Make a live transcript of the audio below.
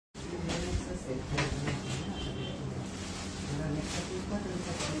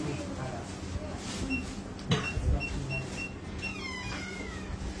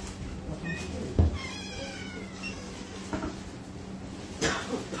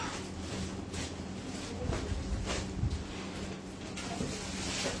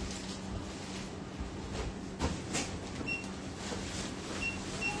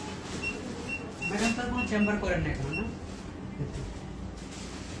Chamber করেন না এখন না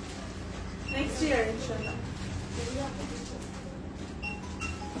নেক্সট ইয়ার ইনশাআল্লাহ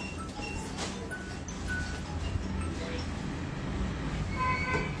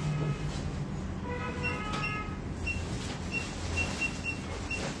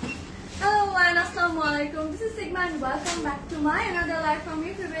Assalamualaikum. This is Sigmaa and welcome back to my another live from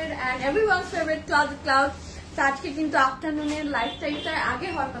your favorite and everyone's favorite Cloud. So আজকে কিন্তু আফটারনুনের live টাইমটার আগে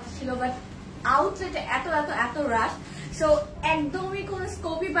হওয়ার কথা ছিল বাট আউটলেটে এত রাশ সো একদমই কোনো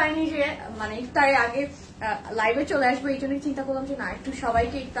স্কোপই পাইনি যে মানে ইফতারের আগে লাইভে চলে আসবো। এই জন্য চিন্তা করলাম যে না একটু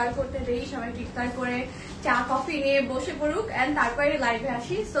সবাইকে ইফতার করতে দেই, সবাইকে ইফতার করে চা কফি নিয়ে বসে পড়ুক এন্ড তারপরে লাইভে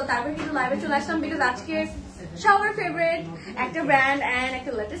আসি। সো তারপরে কিন্তু লাইভে চলে আসলাম বিকজ আজকে সবার ফেভারিট একটা ব্র্যান্ড এন্ড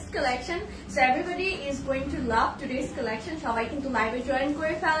একটা latest collection. So everybody is going to love today's collection. সবাই কিন্তু লাইভে জয়েন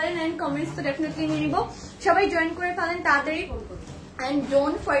করে ফেলেন এন্ড কমেন্টস তো ডেফিনেটলি নিয়ে নিব। সবাই জয়েন করে ফেলেন তাড়াতাড়ি and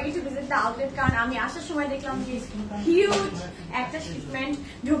don't forget to visit the outlet কারণ আমি আসার সময় দেখলাম যে হিউজ একটা শিপমেন্ট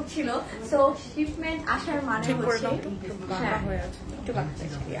ঢুকছিল। সো শিপমেন্ট আসার মানে হচ্ছে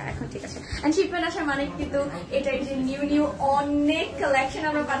এখন ঠিক আছে এন্ড শিপমেন্ট আসার মানে কিন্তু এটা যে নিউ অনেক কালেকশন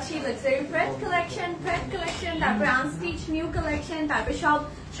আমরা পাচ্ছি। লাক্সারি ফ্রেড কালেকশন তারপরে আনস্টিচ নিউ কালেকশন তারপরে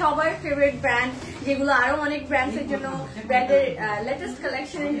সবার ফেভারিট ব্র্যান্ড যেগুলো আরো অনেক ব্র্যান্ডের জন্য ব্র্যান্ডের লেটেস্ট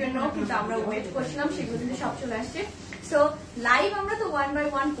কালেকশনের জন্য কিন্তু আমরা ওয়েট করছিলাম, সেগুলো কিন্তু সব চলে আসছে। সো লাইভ আমরা তো 1 by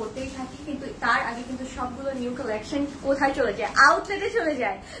 1 করতেই থাকি কিন্তু তার আগে কিন্তু সবগুলো নিউ কালেকশন কোথায় চলে যায়? আউটলেটে চলে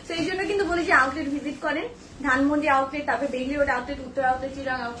যায়। সো এই জন্য কিন্তু বলি যে আউটলেট ভিজিট করেন। ধানমন্ডি আউটলেট, তারপরে Bailey road outlet, Uttara outlet,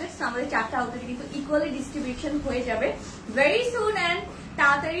 Chirang outlet, আমাদের 4টা আউটলেট কিন্তু ইকুয়ালি ডিস্ট্রিবিউশন হয়ে যাবে ভেরি সুন এন্ড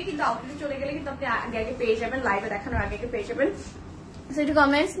তাড়াতাড়ি কিন্তু আউটলেটে চলে গেলে কিন্তু আপনি আগে পেয়ে যাবেন, লাইভে দেখানোর আগে পেয়ে যাবেন। সো একটু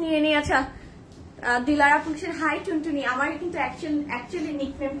কমেন্টস নিয়ে নিই। আচ্ছা দিলারা পুলিশের হাই টুনটুনি, আমার কিন্তু অ্যাকচুয়ালি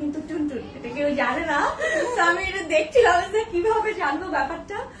নিকনেম কিন্তু টুনটুন, এটা কেউ জানে না। আমি এটা দেখছিলাম কিভাবে জানবো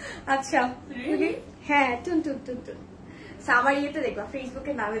ব্যাপারটা। আচ্ছা হ্যাঁ টুনটুন আমার ইয়েতে দেখবা,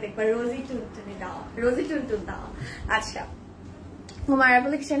 ফেসবুকে নামে দেখবা রোজি টুনটুন দাও। আচ্ছা তোমার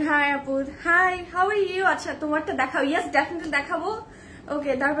অ্যাপ্লিকেশন হাই আপু, হাই হাউ আর ইউ? আচ্ছা তোমারটা দেখাও। ইয়েস ডেফিনেটলি দেখাবো।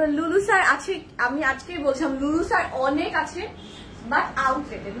 ওকে তারপর লুলু স্যার আছে, আমি আজকেই বলছিলাম লুলু স্যার অনেক আছে বাট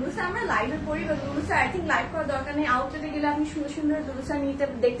আউটলেটে। লুলু স্যার আমরা লাইভে পড়ি বা লুলু স্যার আই থিঙ্ক লাইভ করার দরকার নেই। আউটলেটে গেলে আপনি সুন্দর লুলু স্যার নিতে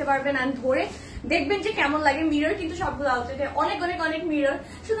দেখতে পারবেন আর ধরে দেখবেন যে কেমন লাগে। মিরর কিন্তু সবগুলো আউটলেটে অনেক মিরর,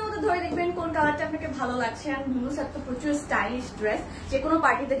 শুধুমাত্র ধরে দেখবেন কোন কালারটা আপনাকে ভালো লাগছে। আর লুলু স্যার তো প্রচুর স্টাইলিশ ড্রেস, যে কোনো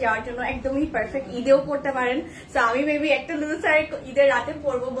পার্টিতে যাওয়ার জন্য একদমই পারফেক্ট। ঈদেও পড়তে পারেন। সো আমি মেবি একটা লুলু স্যার ঈদের রাতে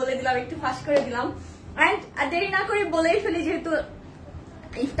পরবো বলে দিলাম, একটু ফাঁস করে দিলাম এন্ড দেরি না করে বলেই ফেলি যেহেতু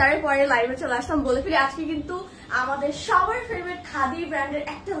ইফতারের পরে লাইভে চলে আসলাম, বলে ফেলি আজকে কিন্তু আমাদের সবার ফেভারিট খাদি ব্র্যান্ডের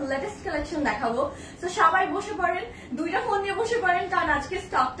একটা লেটেস্ট কালেকশন দেখাবো। তো সবাই বসে পড়েন, 2টা ফোন নিয়ে বসে পড়েন কারণ আজকে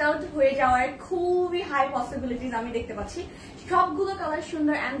স্টক আউট হয়ে যাওয়ার খুবই হাই পসিবিলিটিস আমি দেখতে পাচ্ছি। সবগুলো কালার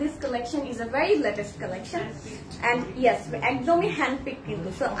সুন্দর and this collection is a very latest collection and yes একদমই হ্যান্ডপিক কিন্তু।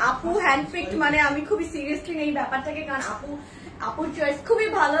 সো আপু হ্যান্ডপিক মানে আমি খুবই সিরিয়াসলি নেই ব্যাপারটাকে, কারণ আপুর চয়েস খুবই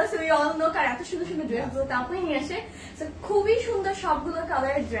ভালো। সো উই অল নো, কারণ এত সুন্দর ড্রেস গুলো তো আপুই নিয়ে আসে। সো খুবই সুন্দর সবগুলো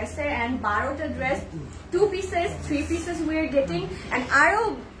কালারের ড্রেসের and 12টা dress 2 pieces 3 pieces we are getting and আরো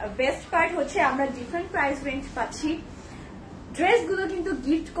বেস্ট পার্ট হচ্ছে আমরা ডিফারেন্ট প্রাইস রেঞ্জ পাচ্ছি। ড্রেসগুলো কিন্তু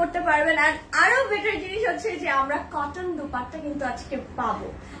গিফট করতে পারবেন আর আরো বেটার জিনিস হচ্ছে যে আমরা কটন দুপাট্টা কিন্তু আজকে পাবো।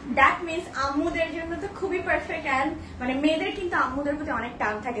 দ্যাট মিনস আম্মুদের জন্য তো খুবই পারফেক্ট এন্ড মানে মেয়েদের কিন্তু আম্মুদের প্রতি অনেক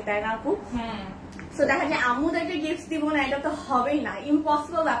টান থাকে, তাই না আপু? সো দেখা যায় আম্মুদেরকে গিফট দিব না, এটা তো হবেই না,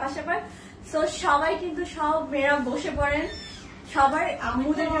 ইম্পসিবল ব্যাপার। সো সবাই কিন্তু সব মেয়েরা বসে পড়েন, সবার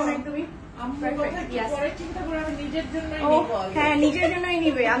আম্মুদের জন্য একদমই হ্যাঁ নিজের জন্যই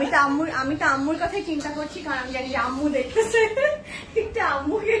নিবে। আমি তো আম্মুর কথাই চিন্তা করছি কারণ আমি জানি যে আম্মু দেখতেছে।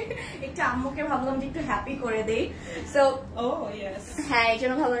 একটা আম্মুকে ভাবলাম যে একটু হ্যাপি করে দেই। সো হ্যাঁ এই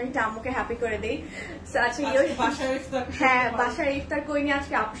জন্য ভাবলাম একটু আম্মুকে হ্যাপি করে দেই। হ্যাঁ বাসার ইফতার করিনি,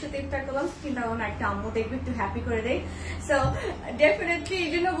 আজকে আপুর সাথে ইফতার করলাম, চিন্তা করলাম একটা আম্মু দেখবে একটু হ্যাপি করে দেই। সো ডেফিনেটলি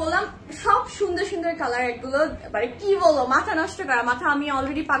এই জন্য বললাম সব সুন্দর কালার এগুলো, মানে কি বলবো মাথা নষ্ট করা মাথা। আমি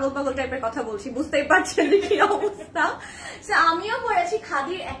অলরেডি পাগল টাইপের কথা বলছি, বুঝতেই পারছেন কি অবস্থা। সো আমিও পরেছি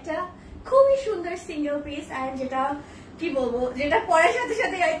খাদির একটা খুবই সুন্দর সিঙ্গেল পিস এন্ড যেটা কি বলবো, যেটা পরের সাথে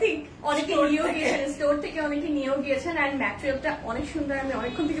সাথে আই থিঙ্ক অনেকে নিয়েও গিয়েছেন, স্টোর থেকে অনেকে নিয়েও গিয়েছেন এন্ড ম্যাটেরিয়ালটা অনেক সুন্দর। আমি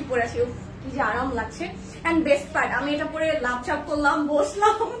অনেকক্ষণ থেকে পরে আছি, কি যে আরাম লাগছে এন্ড বেস্ট পার্ট আমি এটা পরে লাভচাপ করলাম,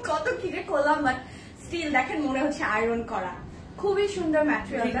 বসলাম, কত কি যে করলাম বাট স্টিল দেখেন মনে হচ্ছে আয়রন করা। খুবই সুন্দর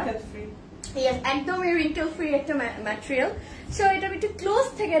ম্যাটেরিয়ালটা, একদমই রিঙ্কেল ফ্রি একটা ম্যাটেরিয়াল। সো এটা আমি একটু ক্লোজ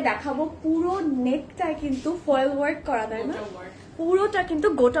থেকে দেখাবো। পুরো নেকটা কিন্তু ফয়েল ওয়ার্ক করা, তাই না? পুরোটা কিন্তু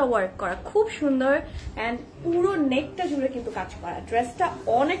গোটা ওয়ার্ক করা, খুব সুন্দর এন্ড পুরো নেকটা জুড়ে কিন্তু কাজ করা। ড্রেসটা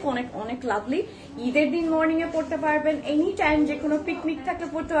অনেক অনেক অনেক লাভলি। ঈদের দিন মর্নিং এ পড়তে পারবেন, এনি টাইম যে কোনো পিকনিক থাকলে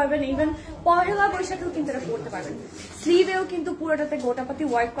পড়তে পারবেন, ইভেন পহেলা বৈশাখেও কিন্তু এটা পড়তে পারবেন। স্লিভেও কিন্তু পুরোটাতে গোটাপাতি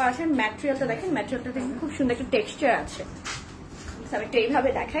ওয়ার্ক করা আছে। ম্যাটেরিয়ালটা দেখেন, ম্যাটেরিয়ালটা দেখেন খুব সুন্দর একটা টেক্সচার আছে। আমি একটু এইভাবে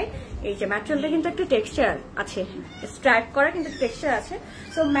দেখাই, এই যে ম্যাটেরিয়ালটা কিন্তু একটা টেক্সচার আছে, স্ট্রাইপ করা কিন্তু টেক্সচার আছে।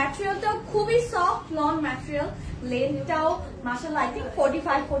 সো ম্যাটেরিয়ালটাও খুবই সফট লং ম্যাটেরিয়াল, লেন্থটাও মাশাআল্লাহ আই থিংক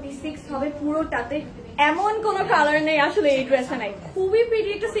 45-46 হবে পুরোটাতে। এমন কোন কালার নেই আসলে এই ড্রেসটা নাই, খুবই প্রিটি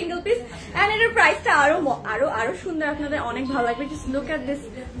একটা সিঙ্গেল পিস এন্ড এটার প্রাইসটা আরো আরো আরো সুন্দর, আপনাদের অনেক ভালো লাগবে। Just look at this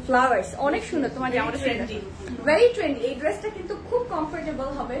flowers, অনেক সুন্দর। তোমার জামাটা ট্রেন্ডি, ভেরি ট্রেন্ডি। এই ড্রেসটা কিন্তু খুব কমফোর্টেবল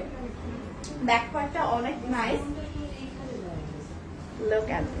হবে, ব্যাক পার্টটা অনেক নাইস। Look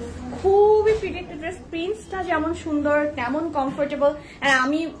at this. খুবই প্রিটি একটা ড্রেস, প্রিন্টসটা যেমন সুন্দর তেমন কমফোর্টেবল। এন্ড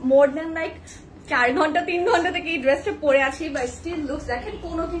আমি মোর দেন লাইক 4 ঘন্টা 3 ঘন্টা থেকে এই ড্রেসটা পরে আছি, বাট স্টিল লুকস দেখেন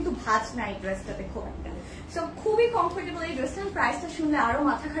কোনো কিন্তু ভাঁজ নাই ড্রেসটাতে খুব একটা। সো খুবই কমফোর্টেবল এই ড্রেসটা। প্রাইসটা শুনলে আরো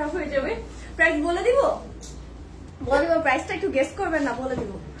মাথা খারাপ হয়ে যাবে। প্রাইস বলে দিব, বলে দিব প্রাইসটা একটু গেস করবেন না? বলে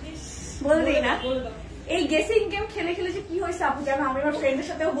দিব, বলে দিই না? এই গেসিং গেম খেলে খেলে যে কি হয়েছে আপু জানো, আমি আমার ফ্রেন্ডের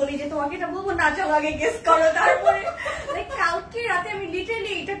সাথেও বলি যে তোমাকে এটা বলবো না, চলো আগে গেস করো। তারপরে কালকে রাতে আমি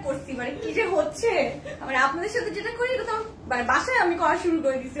লিটারলি এটা করছি, মানে কি যে হচ্ছে, মানে আপনাদের সাথে যেটা করি এটা তো মানে বাসায় আমি করা শুরু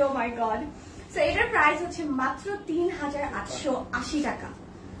করে দিছি। ও মাই গড। সো এটার প্রাইস হচ্ছে মাত্র 3880 টাকা।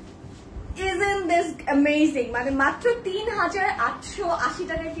 Isn't this amazing? মানে মাত্র 3880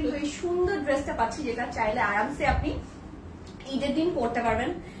 টাকায় কিন্তু এই সুন্দর ড্রেসটা পাচ্ছি, যেটা চাইলে আরামসে আপনি ঈদের দিন পরতে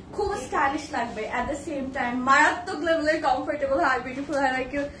পারবেন। খুব স্টাইলিশ লাগবে, এট দ্য সেম টাইম মারাত্মক লেভেলের comfortable, hi beautiful, high like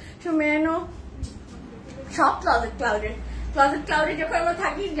you. So মেনো সব ক্লজেট ক্লাউডে যখন আমরা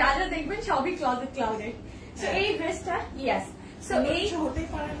থাকি যা যা দেখবেন সবই ক্লজেট ক্লাউডে। সো এই ড্রেসটা ইয়েস, সো এই হতেই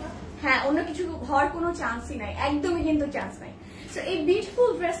পারে না, হ্যাঁ অন্য কিছু হওয়ার কোনো চান্সই নাই, একদমই কিন্তু চান্স নাই। সো এই বিউটিফুল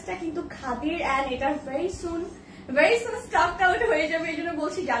ড্রেসটা কিন্তু খাদির এন্ড এটা ভেরি সুন স্টক আউট হয়ে যাবে। এই জন্য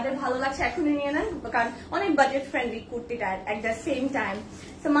বলছি যাদের ভালো লাগছে এখনই নিয়ে নেন, কারণ অনেক বাজেট ফ্রেন্ডলি কুর্তিটা এট দ্য সেম টাইম।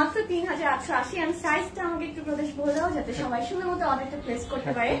 তো মাত্র 3880 এন্ড সাইজটা আমাকে একটু প্রদেশ বলে দাও যাতে সবাই সুন্দর মতো অর্ডারটা প্লেস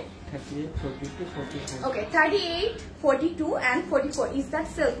করতে পারে। ওকে 38, 42 and 44. Is that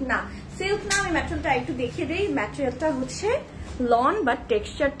silk? না সিল্ক না, আমি ম্যাটেরিয়ালটা একটু দেখিয়ে দিই। ম্যাটেরিয়ালটা হচ্ছে লন বাট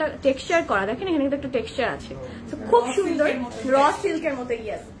টেক্সচার করা, দেখেন এখানে কিন্তু একটা টেক্সচার আছে। খুব সুন্দর র সিল্কের মতো।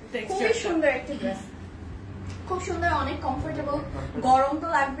 ইয়েস, খুবই সুন্দর একটা ড্রেস, খুব সুন্দর, অনেক কমফোর্টেবল, গরম তো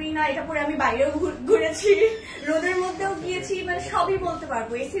লাগবেই না। এটা পরে আমি বাইরেও ঘুরেছি, রোদের মধ্যেও গিয়েছি, মানে সবই বলতে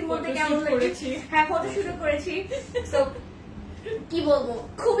পারবো। এসির মধ্যে কেমন লেগেছি, হ্যাঁ ফটোশুটও করেছি। তো কি বলবো,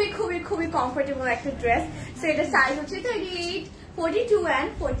 খুবই খুবই খুবই কমফোর্টেবল একটা ড্রেস। সো এটা সাইজ হচ্ছে 38, 42 and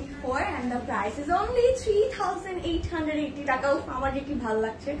 44 and the price is only 3880 টাকা। আমার যে কি ভালো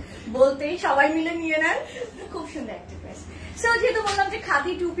লাগছে বলতেই, সবাই মিলে নিয়ে নেন, খুব সুন্দর একটা ড্রেস। সো যেহেতু বললাম যে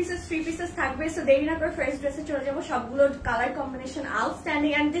খাদি 2 পিসেস 3 পিসেস থাকবে, সো দেরি না করে ফার্স্ট ড্রেসে চলে যাবো। সবগুলোর colour combination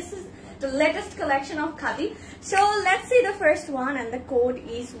outstanding and this is the latest collection of khadi. So let's see the first one and the code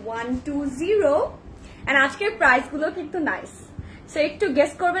is 120 and আজকের প্রাইস গুলো কিন্তু নাইস। সো একটু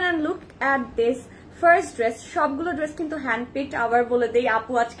গেস করবেন and look at this first dress. সবগুলো dress কিন্তু hand picked. আবার বলে দেই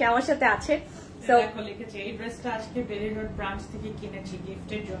আপু আজকে আমার সাথে আছে। সো লিখেছে এই ড্রেসটা আজকে বেলি রোড ব্রাঞ্চ থেকে কিনেছি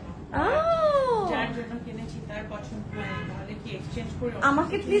গিফটের জন্য, যার জন্য কিনেছি তার পছন্দ হয়নি, তাহলে কি এক্সচেঞ্জ করে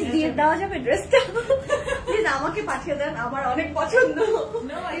আমাকে প্লিজ দিয়ে দেওয়া যাবে ড্রেসটা? প্লিজ আমাকে পাঠিয়ে দেন, আমার অনেক পছন্দ।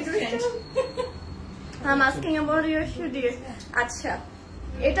 I'm asking about your shoe dear. আচ্ছা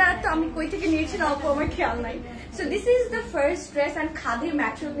এটা তো আমি কই থেকে নিয়েছিলাম আপু আমার খেয়াল নাই। So this is the first dress and খাদির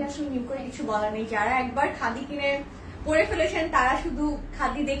ম্যাটেরিয়াল নিয়ে আসলে নিউ করে কিছু বলার নেই। যারা একবার খাদি কিনে পরে ফেলেছেন তারা শুধু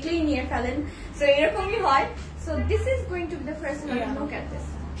খাদি দেখলেই নিয়ে ফেলেন, সো এরকমই হয়। So this is going to B the first one. Look at this,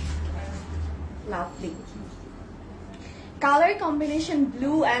 lovely colour combination,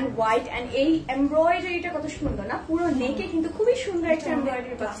 blue and white and এই এমব্রয়ডারিটা কত সুন্দর না, পুরো নেকে কিন্তু খুবই সুন্দর একটা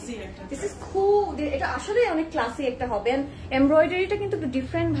এমব্রয়ডারি পাচ্ছি। দিস ইজ খুব, এটা আসলে অনেক ক্লাসি একটা হবে। এন্ড এমব্রয়ডারিটা কিন্তু একটু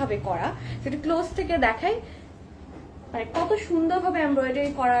ডিফারেন্ট ভাবে করা, সেটা ক্লোজ থেকে দেখাই, মানে কত সুন্দর ভাবে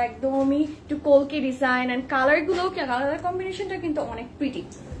এমব্রয়ডারি করা, একদমই একটু কলকি ডিজাইন এন্ড কালার গুলো, কালার কম্বিনেশনটা কিন্তু অনেক প্রিটি।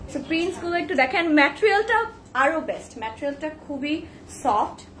 সো প্রিন্টস গুলো একটু দেখেন, ম্যাটেরিয়ালটা আরো বেস্ট, ম্যাটেরিয়ালটা খুবই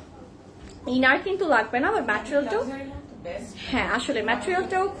সফট, ইনার কিন্তু লাগবে না, বাট ম্যাটেরিয়ালটাও হ্যাঁ আসলে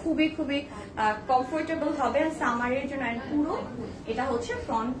ম্যাটেরিয়ালটাও খুবই খুবই কমফোর্টেবল হবে সামারের জন্য। এন্ড পুরো এটা হচ্ছে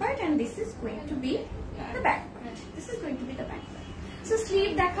front part and this is going to B the back part, this is going to B the back part. So sleeve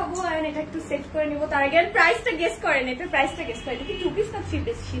দেখাবো এন্ড এটা একটু সেট করে নিব। তার আগে প্রাইসটা গেস করেন, এটার প্রাইসটা গেস করেন। এটা কি 2 পিস না 3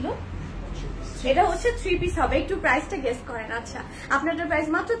 পিস ছিল? এটা হচ্ছে 3 পিস হবে। একটু প্রাইসটা গেস করেন। আচ্ছা, আপনাদের প্রাইস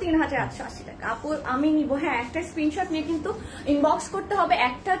মাত্র 3880 টাকা। আপু আমি নিব। হ্যাঁ, একটা স্ক্রিনশট নিয়ে কিন্তু ইনবক্স করতে হবে,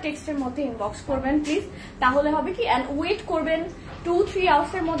 একটা টেক্সটের মধ্যে ইনবক্স করবেন প্লিজ। তাহলে হবে কি, এন্ড ওয়েট করবেন 2-3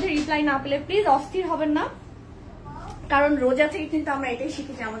 আওয়ার্সের মধ্যে রিপ্লাই না পেলে প্লিজ অস্থির হবেন না, কারণ রোজা থেকে কিন্তু আমরা এটাই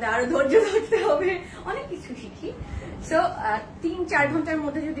শিখি যে আমাদের আরো ধৈর্য ধরতে হবে, অনেক কিছু শিখি। সো 3-4 ঘন্টার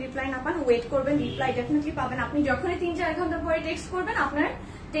মধ্যে যদি রিপ্লাই না পান ওয়েট করবেন, রিপ্লাই ডেফিনেটলি পাবেন। আপনি যখনই 3-4 ঘন্টা পরে টেক্সট করবেন আপনার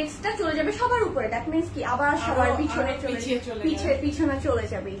টেক্সটটা চলে যাবে সবার উপরে, দ্যাট মিন্স কি আবার সবার পিছনে পিছনে চলে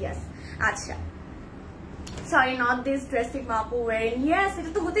যাবে। ইয়েস। আচ্ছা, sorry, not this dress sigma আপু ওয়ারিং। ইয়েস,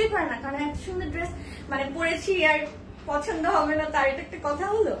 এটা তো হতেই পারে না, কারণ এত সুন্দর ড্রেস মানে পরেছি আর পছন্দ হবে না, তার এটা একটা কথা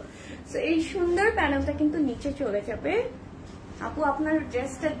হলো। সো এই সুন্দর প্যানেলটা কিন্তু নিচে চলে যাবে। আপু আপনার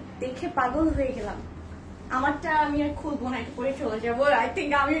ড্রেসটা দেখে পাগল হয়ে গেলাম। আমারটা আমি আর খুলবো না, একটু পরে চলে যাবো। আই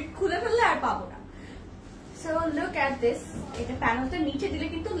থিঙ্ক আমি খুলে ফেললে আর পাবো না। সো লুক এট দিস, এটা প্যানেলটা নিচে দিলে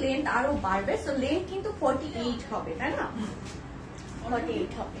কিন্তু লেন্থ আরো বাড়বে। সো লেন্থ কিন্তু 48 হবে, তাই না?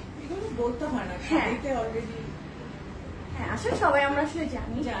 48 হবে। এগুলো বলতে হয় না, হ্যাঁ অলরেডি। হ্যাঁ, আসলে সবাই আমরা আসলে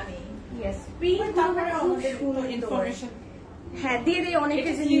জানি। ইয়েস, প্রিন্ট তারপরে আমাদের ইনফরমেশন হ্যাঁ দিয়ে দিয়ে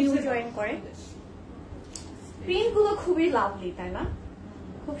অনেকে যে নিউ জয়েন করে। প্রিন্ট গুলো খুবই লাভলি, তাই না?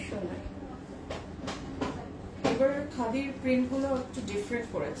 খুব সুন্দর। এবার খাদির প্রিন্ট গুলো একটু ডিফারেন্ট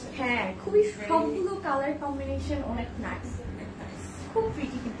করেছে। হ্যাঁ, খুবই সবগুলো কালার কম্বিনেশন অনেক নাইস, খুব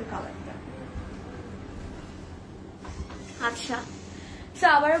প্রিটি কিন্তু কালারটা। আচ্ছা, সো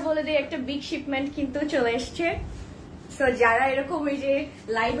আবারও বলে দিই একটা বিগ শিপমেন্ট কিন্তু চলে এসছে। সো যারা এরকম ওই যে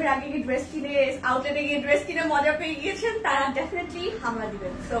লাইভের আগে গিয়ে ড্রেস কিনে আউটলেটে গিয়ে ড্রেস কিনে মজা পেয়ে গিয়েছেন তারা ডেফিনেটলি হামলা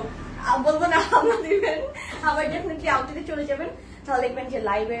দিবেন। সো বলবো না হামলা দিবেন, আবার ডেফিনেটলি আউটলেটে চলে যাবেন, তাহলে দেখবেন যে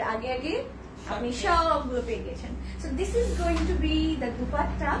লাইভের আগে আগে আপনি সবগুলো পেয়ে গেছেন। So this is going to B the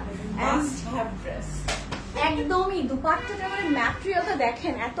dupatta. Must have dress. একদমই দুপাট্টাটা মানে ম্যাটেরিয়ালটা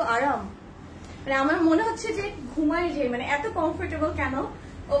দেখেন, এত আরাম, মানে আমার মনে হচ্ছে যে ঘুমাই যে মানে এত কমফোর্টেবল কেন।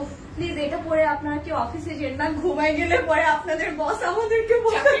 ও প্লিজ এটা পরে আপনারা কি অফিসে যেন না, ঘুমাই গেলে পরে আপনাদের বস আমাদেরকে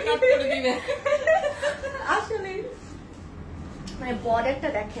আসলে মানে বর্ডারটা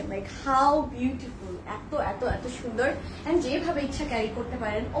দেখেন, লাইক হাউ বিউটিফুল, এত এত এত সুন্দর, এন্ড যেভাবে ইচ্ছা ক্যারি করতে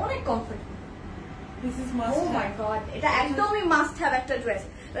পারেন, অনেক comfortable. This is must. O my god, এটা একদমই মাস্ট হ্যাভ একটা ড্রেস,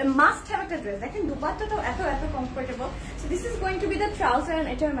 মাস্ট হ্যাভ একটা ড্রেস। দেখেন দুপাট্টাটাও এত এত comfortable. So this is going to B the trouser, and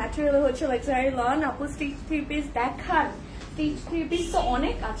এটার ম্যাটেরিয়াল হচ্ছে লাক্সারি লন। আপু স্টিচ 3 পিস দেখান, স্টিচ 3 পিস তো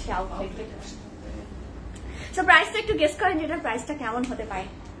অনেক আছে আউটলেটে। সো প্রাইসটা একটু গেস করেন, যেটার প্রাইসটা কেমন হতে পারে,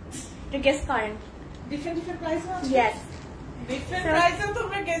 একটু গেস করেন। ডিফারেন্ট ডিফারেন্ট প্রাইস আছে। ইয়েস, ডিফারেন্ট প্রাইসে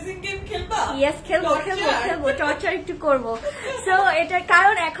তোমরা গেসিং গেম খেলবা? ইয়েস, খেলবো, টর্চার একটু করবো। সো এটা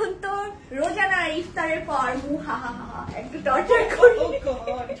কারণ এখন তো রোজা না, ইফতারের পর হা হা হা একটু টর্চার করি,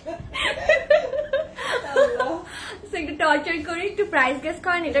 একটু টর্চার করি। একটু প্রাইস গেস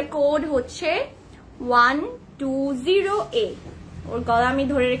করেন। এটার কোড হচ্ছে 120A। ওর গলা আমি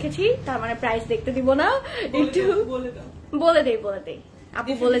ধরে রেখেছি, তার মানে প্রাইস দেখতে দিব না, একটু বলে দেই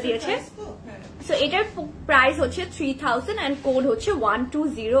আপু বলে দিয়েছে। সো এটার প্রাইস হচ্ছে 3000 এন্ড কোড হচ্ছে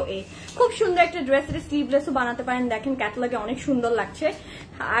 120A। খুব সুন্দর একটা ড্রেস, এটা স্লিভলেসও বানাতে পারেন। দেখেন ক্যাটালগে অনেক সুন্দর লাগছে।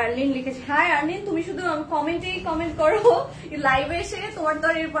 আর্লিন লিখেছে, হাই আর্লিন, তুমি শুধু কমেন্টেই কমেন্ট করো, লাইভে এসে তোমার তো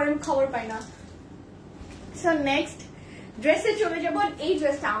এরপর আমি খবর পাই না। সো নেক্সট ড্রেসে চলে যাবো। এই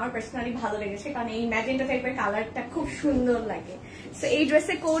ড্রেসটা আমার পার্সোনালি ভালো লেগেছে, কারণ এই ম্যাজেন্টা টাইপের কালারটা খুব সুন্দর লাগে। সো এই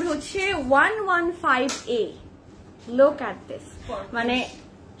ড্রেসের কোড হচ্ছে 115A। লুক এট দিস, মানে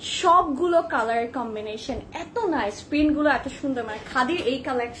সবগুলো কালার কম্বিনেশন এত নাইস, প্রিন্ট গুলো এত সুন্দর, মানে খাদির এই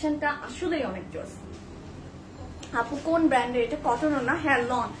কালেকশনটা আসলেই অনেক জোস। আপু কোন ব্র্যান্ডের এটা? কটন না? হ্যাঁ,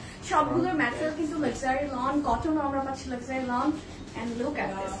 লন। সবগুলোর ম্যাটেরিয়াল কিন্তু লাক্সারি লন, কটন আমরা পাচ্ছি luxury loan. And look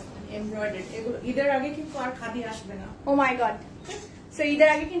at this embroidery. এগুলো ঈদের আগে কিন্তু আর খাদি আসবে না। ও মাই গড। সো ঈদের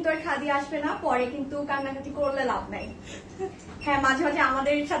আগে কিন্তু আর খাদি আসবে না, পরে কিন্তু কান্নাকাটি করলে লাভ নাই। হ্যাঁ, মাঝে মাঝে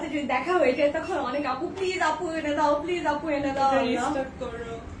আমাদের সাথে যদি দেখা হয়ে যায় তখন অনেক আপু প্লিজ আপু এনে দাও, প্লিজ আপু এনে দাও।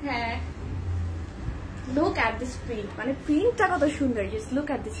 হ্যাঁ, লুক এট দিস প্রিন্ট, মানে প্রিন্টটা কত সুন্দর। Just look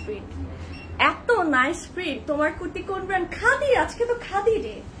at this print, এত নাইস প্রিন্ট। তোমার কুর্তি কোন ব্র্যান্ড? খাদি। আজকে তো খাদি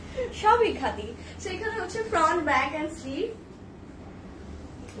রে, সবই খাদি। সো এখানে হচ্ছে ফ্রন্ট, ব্যাক এন্ড স্লিভ।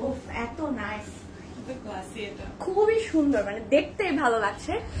 ওফ, এত নাইস, খুবই সুন্দর, মানে দেখতে ভালো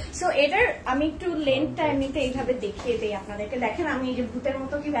লাগছে। সো এটার আমি একটু লেন্থটা এমনিতে এইভাবে দেখিয়ে দিই আপনাদেরকে। দেখেন আমি এই যে ভূতের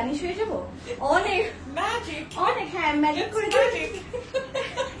মতো কি ভ্যানিশ হয়ে যাবো, অনেক অনেক। হ্যাঁ, ম্যাজিক করে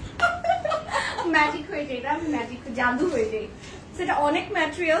ম্যাজিক হয়ে যায়, এটা ম্যাজিক জাদু হয়ে যায়। সেটা অনেক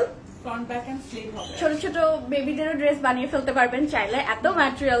material, front back end sleeve হবে। ছোট ছোট বেবিদেরও ড্রেস বানিয়ে ফেলতে পারবেন চাইলে, এত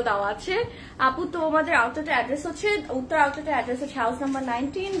ম্যাটেরিয়াল দেওয়া আছে। আপু তোমাদের আউটলেটের অ্যাড্রেস হচ্ছে উত্তর আউটলেটের অ্যাড্রেস হচ্ছে house number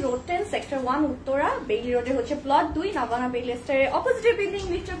 19 road 10 sector 1 Uttara. Bailey রোডে হচ্ছে প্লট 2 নাভানা বেইলি স্টারের অপোজিটের বিল্ডিং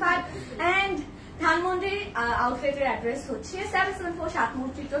লিফট 5 এন্ড ধানমন্ডির আউটলেটের অ্যাড্রেস হচ্ছে 774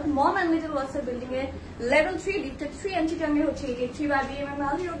 সাতমসজিদ রোড m.m.ali বিল্ডিং এর লেভেল 3 লিফট 3 এন্ড চিটাঙ্গে হচ্ছে 83 বাই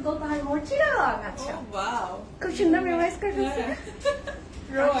m.m.ali রোড গোলপাহার মোড় চিটাগং। আচ্ছা ওয়াও, খুব সুন্দর মেমোরাইজ করে ফেলছি।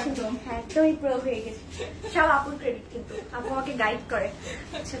 একদমই প্রো হয়ে গেছে, সব আপুর ক্রেডিট, কিন্তু আপু আমাকে গাইড করে।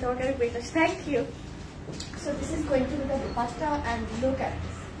 আচ্ছা তোমাকে আমি পেয়ে thank you. So this is going to B the dupatta and look at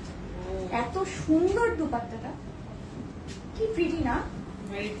this, এত সুন্দর দুপাট্টাটা, কি প্রিটি না,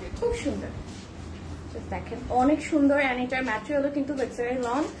 খুব সুন্দর। দেখেন অনেক সুন্দর এন্ড এটার ম্যাটেরিয়ালও কিন্তু ভেক্সের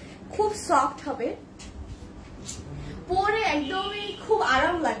লন, খুব সফট হবে, পরে একদমই খুব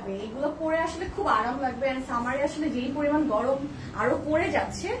আরাম লাগবে। এগুলো পরে আসলে খুব আরাম লাগবে এন্ড সামারে আসলে যেই পরিমাণ গরম আরো পড়ে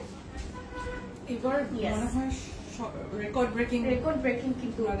যাচ্ছে এবার মনে হয় রেকর্ড ব্রেকিং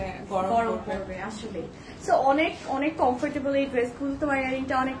কিন্তু গরম পড়বে আসলে। সো অনেক অনেক কমফোর্টেবল এই ড্রেসগুলো, তোমার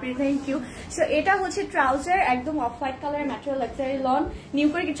ইয়ারিংটা অনেক প্রিটি, থ্যাংক ইউ। সো এটা হচ্ছে ট্রাউজার, একদম off white colour material luxury loan, new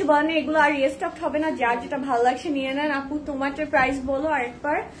করে কিছু বলেন, এগুলো আর রিস্টক হবে না, যার যেটা ভালো লাগছে নিয়ে নেন। আপু তোমারটার প্রাইস বলো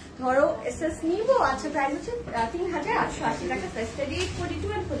আরেকবার, ধরো এসএস নিবো। আচ্ছা প্রাইস হচ্ছে 3880 টাকা, ফেস্টেডি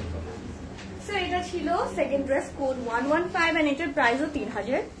 42 এন্ড 44। সো এটা ছিল সেকেন্ড ড্রেস, কোড 115 এন্ড এটার প্রাইসও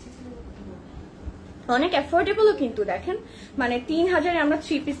 3000, অনেক অ্যাফোর্ডেবলও কিন্তু। দেখেন মানে 3000 আমরা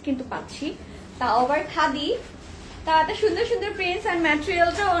 3 পিস কিন্তু পাচ্ছি, তাও আবার খাদি, তাতে সুন্দর সুন্দর প্রিন্টস এন্ড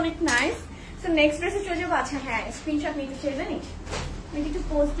ম্যাটেরিয়ালটাও অনেক নাইস। সো নেক্সট ড্রেসে চলে যাবো। আচ্ছা হ্যাঁ, স্ক্রিনশট নিতে চাইলে নি, আমি একটু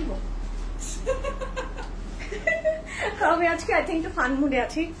পোস্ট দিব। আমি আজকে আই থিঙ্ক একটু ফান মুডে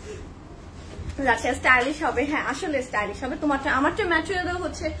আছি। আচ্ছা স্টাইলিশ হবে, হ্যাঁ আসলে স্টাইলিশ হবে। তোমারটা আমারটা ম্যাটেরিয়ালও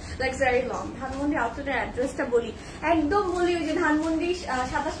হচ্ছে লাক্সারি লং। ধানমন্ডি আউটলেটের অ্যাড্রেসটা বলি, একদম বলি ওই যে ধানমন্ডি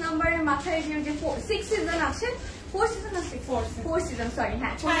 27 নম্বরের মাথায় যে 6 সিজন আছে, 4 সিজন আছে, 4 সিজন সরি,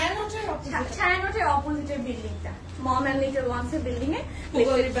 হ্যাঁ ছায়ানটের অপোজিটের বিল্ডিংটা m.m.ali ওয়ান্সের বিল্ডিং এ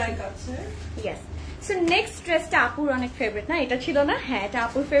ব্যাগ আছে। ইয়েস। সো নেক্সট ড্রেসটা আপুর অনেক ফেভারিট না, এটা ছিল না? হ্যাঁ এটা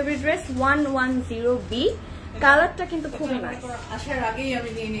আপুর ফেভারিট ড্রেস 110B, কালারটা কিন্তু খুবই নাইস। আসার আগেই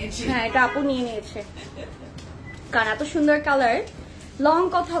আমি নিয়ে নিয়েছি। হ্যাঁ এটা আপু নিয়ে নিয়েছে, কারণ এত সুন্দর কালার। লং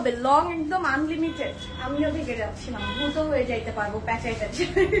কত হবে? লং একদম আনলিমিটেড, আমিও ভেঙে যাচ্ছিলাম, ভূত হয়ে যাইতে পারবো প্যাচাইটা,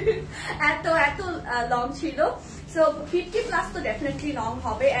 এত এত লং ছিল। সো 50+ তো ডেফিনেটলি লং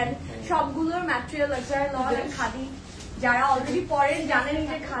হবে এন্ড সবগুলোর material luxury long and khadi, যারা অলরেডি পরেন জানেন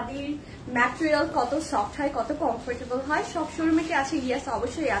যে খাদির ম্যাটেরিয়াল কত সফট হয়, কত কমফোর্টেবল হয়। সব শোরুমে কি আছে? ইয়েস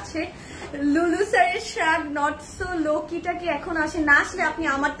অবশ্যই আছে। লুলু স্যারের শ্রাগ নট সো লো কিটা কি এখন আসে? না আসলে আপনি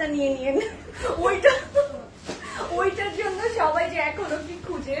আমারটা নিয়ে নিয়েন, ওইটার জন্য সবাই যে এখনো কি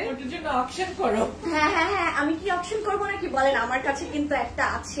খুঁজে, ওটার জন্য অপশন করো। হ্যাঁ হ্যাঁ হ্যাঁ, আমি কি অপশন করবো নাকি বলেন? আমার কাছে কিন্তু একটা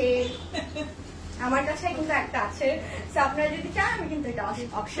আছে, আমার কাছে কিন্তু একটা আছে। আপনারা যদি চান আমি কিন্তু এটা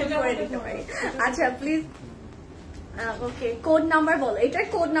অপশন করে দিতে পারি। আচ্ছা প্লিজ ওকে, কোড নাম্বার বলো। এটার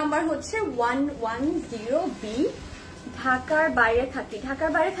কোড নাম্বার হচ্ছে 110B। ঢাকার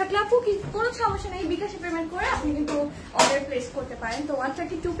বাইরে থাকলে আপু কি কোনো সমস্যা নেই, বিকাশে পেমেন্ট করে আপনি কিন্তু অর্ডার প্লেস করতে পারেন। তো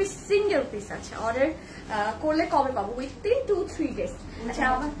 132 পিস সিঙ্গেল পিস আছে, অর্ডার করলে কবে পাবো? Within 2-3 days. আচ্ছা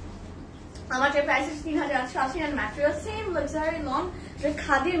আমাদের price 3880 and material same luxury long.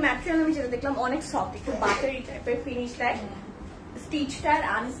 খাদির ম্যাটেরিয়াল আমি যেটা দেখলাম অনেক সফট, একটু বাটারি টাইপের ফিনিশ দেয়, স্টিচটা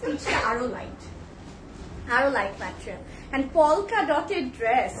আনস্টিচটা আরো light material and পলকা dotted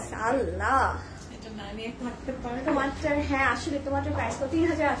dress. আল্লাহ তোমারটার, হ্যাঁ আসলে তোমারটার প্রাইস তো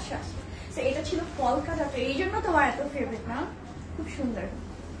 3880। এটা ছিল পলকা ডটেড, এই জন্য তোমার এত ফেভারিট না? খুব সুন্দর।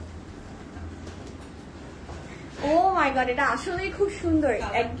 ও মাই গড, এটা আসলেই খুব সুন্দর,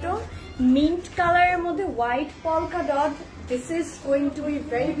 একদম মিন্ট কালারের মধ্যে white পলকা dot. This is going to be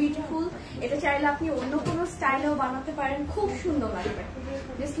very beautiful. এটা চাইলে আপনি অন্য কোনো স্টাইলেও বানাতে পারেন, খুব সুন্দর লাগবে।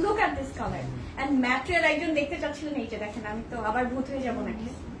 Just look at this colour and material. একজন দেখতে চাচ্ছিলেন, এইটা দেখেন, আমি তো আবার ভূত হয়ে যাবো নাকি।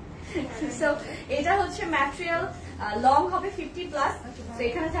 সো এটা হচ্ছে ম্যাটেরিয়াল, লং হবে 50+। তো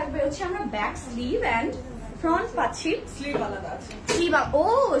এখানে থাকবে হচ্ছে আমরা ব্যাক স্লিভ এন্ড ফ্রন্ট পাচ্ছি, স্লিভ আলাদা আছে। ও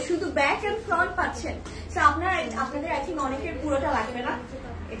শুধু ব্যাক এন্ড ফ্রন্ট পাচ্ছেন। সো আপনাদের আই থিঙ্ক অনেকের পুরোটা লাগবে না,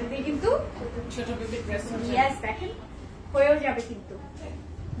 এটা দিয়ে কিন্তু ছোট বেবি ড্রেস ইয়েস দেখেন হয়েও যাবে, কিন্তু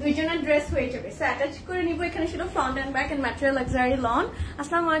দুইজনের ড্রেস হয়ে যাবে। সো অ্যাটাচ করে নিব। এখানে ছিল front end back end material luxury loan.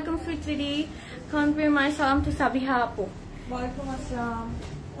 আসসালামু আলাইকুম সুইট লিডি, কনভে মাই সালাম টু সাবিহা আপু। ওয়ালাইকুম আসসালাম,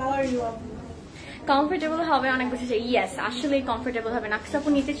 হাউ আর ইউ আপু? কমফোর্টেবল হবে অনেক বেশি। ইয়েস আসলে কমফোর্টেবল হবে। নাকশ আপু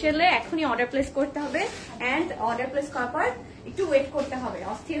নিতে চাইলে এখনই অর্ডার প্লেস করতে হবে এন্ড অর্ডার প্লেস করার পর একটু ওয়েট করতে হবে,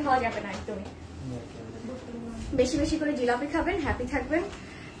 অস্থির হওয়া যাবে না একদমই। বেশি বেশি করে জিলাপি খাবেন, হ্যাপি থাকবেন।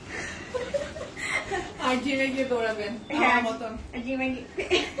 আর জিমে গিয়ে দৌড়াবেন আমার মতন। জিমে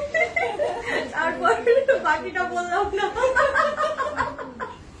তারপর বাকিটা বললাম না,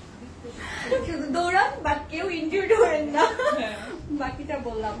 শুধু দৌড়ান বাট কেউ ইনজুর্ড হবেন না, বাকিটা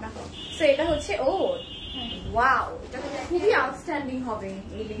বললাম না। তো এটা হচ্ছে ওয়াও, এটা খুবই আউটস্ট্যান্ডিং হবে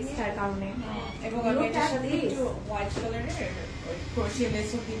এই লেসটার কারণে। এবং আমি এটার সাথে একটু হোয়াইট কালারের ক্রোশে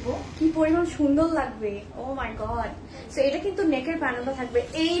লেসও দিব, কি পরিমাণ সুন্দর লাগবে। ও মাই গড। সো এটা কিন্তু নেকের প্যানেলটা থাকবে।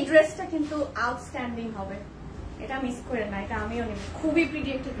 এই ড্রেসটা কিন্তু আউটস্ট্যান্ডিং হবে, এটা মিস করেন না, এটা আমিও নেব। খুবই প্রিটি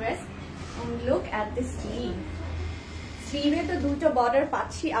একটা dress. Look at this sleeve, স্লিভে তো দুটো বর্ডার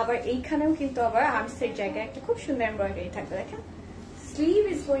পাচ্ছি, আবার এইখানেও কিন্তু আবার আর্মসের জায়গায় একটা খুব সুন্দর এমব্রয়ডারি থাকবে। দেখেন, sleeve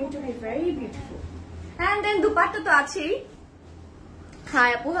is going to be very beautiful. And then dupatta তো আছেই। হাই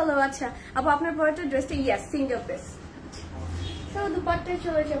আপু, হ্যালো। আচ্ছা আপু, আপনার পরের ড্রেসটা ইয়েস সিঙ্গেল পিস। তো দুপাট্টায়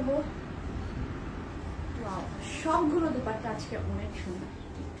চলে যাবো। সবগুলো দুপাট্টা আজকে অনেক সুন্দর,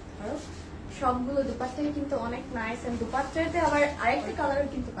 সবগুলো দুপাট্টাই কিন্তু অনেক নাইস। এন্ড দুপাট্টাতে আবার আরেকটা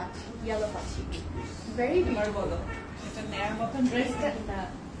কালার কিন্তু পাচ্ছি, ইয়েলো পাচ্ছি। ভেরি বলো, এটা নেয়ার মতন ড্রেস না।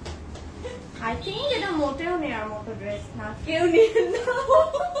 আই থিঙ্ক এটা মোটেও নেয়ার মতো ড্রেস না, কেউ নিয়ে না।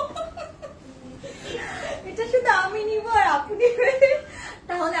 এটা শুধু আমি নিব আর আপনি নিবে,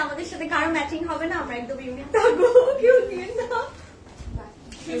 তাহলে আমাদের সাথে কারো ম্যাচিং হবে না, আমরা একদম ইউনিক থাকবো। কেউ নিয়ে না,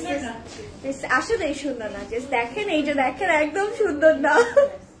 আসলে সুন্দর না। জাস্ট দেখেন, এই যে দেখেন, একদম সুন্দর না।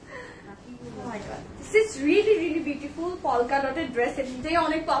 This is really really beautiful polka dotted dress. এটাই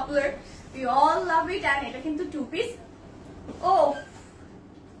অনেক popular, we all love it. and এটা কিন্তু টু পিস। ও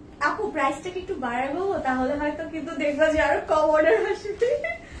আপু, প্রাইসটা কি একটু বাড়াবো? তাহলে হয়তো কিন্তু দেখবো যে আরো কম অর্ডার আসবে,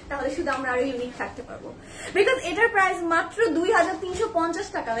 তাহলে শুধু আমরা আরো ইউনিক থাকতে পারবো। বিকজ এটার প্রাইস মাত্র 2350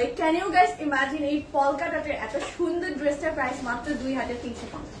 টাকা। Like can you guys imagine, এই পলকা ডটের এত সুন্দর ড্রেসটার প্রাইস মাত্র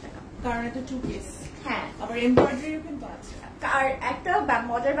 2350 টাকা। কারণ এটা টু পিস, হ্যাঁ, আবার এমব্রয়ডারিও কিন্তু আছে। আর একটা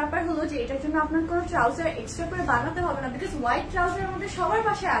মজার ব্যাপার হলো যে এটার জন্য আপনার কোনো ট্রাউজার এক্সট্রা করে বানাতে হবে না, বিকজ হোয়াইট ট্রাউজার আমাদের সবার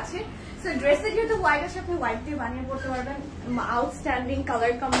পাশে আছে। সো ড্রেসে যেহেতু হোয়াইট আছে, আপনি হোয়াইট দিয়ে বানিয়ে পড়তে পারবেন। Outstanding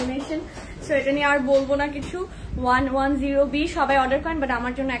colour combination. সো এটা নিয়ে আর বলবো না কিছু। 110B সবাই অর্ডার করেন, বাট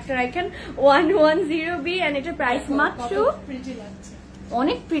আমার জন্য একটা রাখেন 110B। এন্ড এটার প্রাইস মাত্র,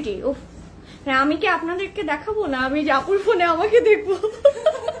 অনেক প্রিটি। উফ, আমি কি আপনাদেরকে দেখাবো না, আমি জাপুর ফোনে আমাকে দেখবো।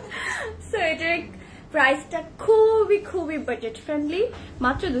 সো এটার প্রাইসটা খুবই খুবই বাজেট ফ্রেন্ডলি,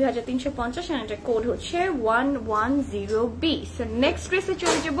 মাত্র 2350। এন্ড কোড হচ্ছে 110B। সো নেক্সট ড্রেসে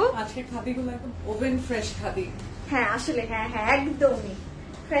চলে যাবো। আজকে খাদিগুলো একদম ওভেন ফ্রেশ খাদি। হ্যাঁ আসলে, হ্যাঁ হ্যাঁ একদমই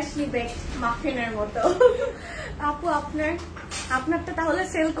ফ্রেশলি বেকড মাফিনের মতো। আপু, আপনারটা তাহলে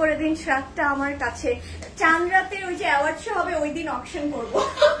সেল করে দিন, শার্টটা আমার কাছে। চাঁদ রাতের ওই যে অ্যাওয়ার্ড শো হবে, ওই দিন অকশন করবো।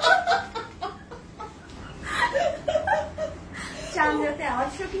 চাঁদ রাতে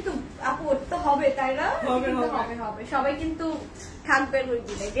অ্যাওয়ার্ড শো কিন্তু আপু তো হবে, তাই না? হবে, সবাই কিন্তু থাকবেন ওই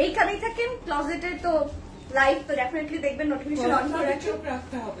দিনে, যেইখানেই থাকেন। ক্লোজেটে তো লাইভ তো ডেফিনেটলি দেখবেন, নোটিফিকেশন অন করে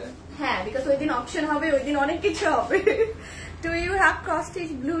রাখতে হবে। হ্যাঁ, বিকজ ওই দিন অপশন হবে, ওই দিন অনেক কিছু হবে। Do you have cross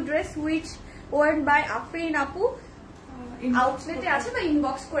stitch blue dress which worn by Afrin আপু? আউটলেটে আছে বা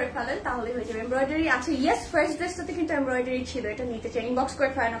ইনবক্স করে ফেলেন, তাহলে হয়ে যাবে। এমব্রয়ডারি আছে, ইয়েস, ফার্স্ট ড্রেসটাতে কিন্তু এমব্রয়ডারি ছিল, এটা নিতে চাই, ইনবক্স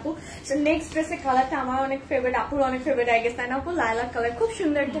করে ফেলেন আপু। সো নেক্সট ড্রেসের কালারটা আমার অনেক ফেভারিট, আপুর অনেক ফেভারিট আই গেস, তাই না আপু? লাইলাক কালার, খুব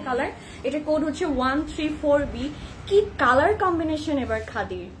সুন্দর একটা কালার। এটা কোড হচ্ছে 134B। কি কালার কম্বিনেশন এবার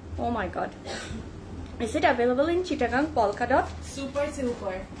খাদির, ও মাই god. Is it available in Chattogram polka dot? Super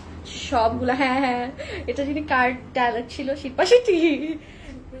super সবগুলা, হ্যাঁ হ্যাঁ, এটা যদি কার্ড ডায়লগ ছিল শিল্পাশিটি।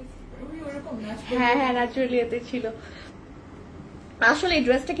 হ্যাঁ হ্যাঁ, ন্যাচুরালি এতে ছিল। আসলে এই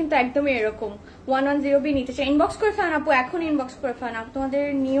ড্রেসটা কিন্তু একদমই এরকম। 110B নিতে চাই, ইনবক্স করে ফেলেন আপু, এখন ইনবক্স করে ফেলেন আপু। তোমাদের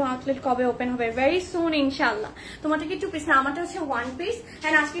নিউ আউটলেট কবে ওপেন হবে? ভেরি সুন ইনশাল্লাহ। তোমাদের কি টু পিস না? আমারটা হচ্ছে ওয়ান পিস।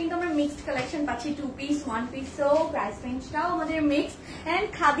 এন্ড আজকে কিন্তু আমরা মিক্সড কালেকশন পাচ্ছি, two piece, one piece. So price রেঞ্জটাও আমাদের মিক্সড। এন্ড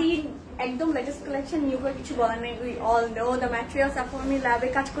খাদি একদম লেটেস্ট কালেকশন, নিউ করে কিছু বলার নেই। We all know the materials. আপু আমি ল্যাবে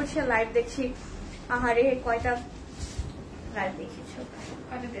কাজ করছি, লাইভ দেখছি। আহারে কয়টা লাইভ দেখেছো,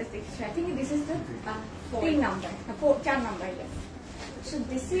 কয়টা ড্রেস দেখেছো? I think this is the 3 number, 4 number. Yes. So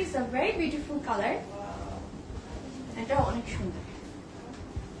this is a very beautiful color. এটা অনেক সুন্দর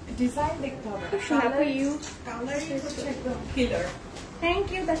ডিজাইন দেখতে হবে, খুব সুন্দর। কালারই হচ্ছে একদম কিলার। থ্যাংক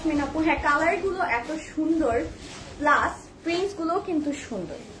ইউ তাসমিন আপু। হ্যাঁ, কালার গুলো এত সুন্দর, প্লাস প্রিন্টস গুলো কিন্তু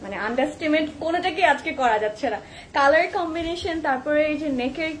সুন্দর, মানে আন্ডারস্টিমেট কোনোটাকে আজকে করা যাচ্ছে না। কালার কম্বিনেশন, তারপরে এই যে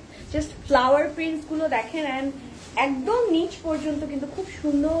নেকের জাস্ট ফ্লাওয়ার প্রিন্টস গুলো দেখেন, এন্ড একদম নিচ পর্যন্ত কিন্তু খুব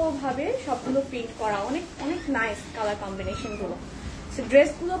সুন্দরভাবে সবগুলো প্রিন্ট করা, অনেক অনেক নাইস কালার কম্বিনেশন গুলো।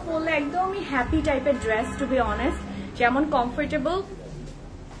 ড্রেসগুলো পরলে একদমই হ্যাপি টাইপের ড্রেস, টু বি অনেস্ট। যেমন কমফোর্টেবল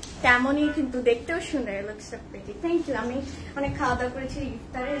তেমনই কিন্তু দেখতেও সুন্দর। Looks so pretty. Thank you. আমি অনেক খাওয়া দাওয়া করেছি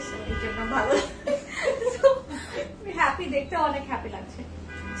ইফতারে, এই জন্য ভালো হ্যাপি, দেখতে অনেক হ্যাপি লাগছে।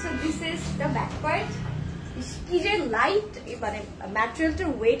 So this is the back part. কি যে লাইট, মানে ম্যাটেরিয়ালটার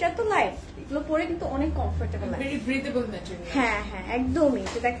ওয়েট এত লাইট, এগুলো পরে কিন্তু অনেক কমফোর্টেবল লাগে। Very ব্রিথেবল material. হ্যাঁ হ্যাঁ একদমই।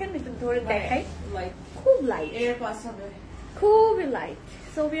 তো দেখেন একটু ধরে দেখাই, খুব লাইট, এয়ার পাস হবে, খুবই লাইট।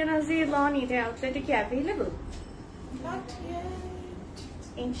 সোভিয়া নাজির লন এটা আউটলেটে কি অ্যাভেলেবল? নট ইয়েট,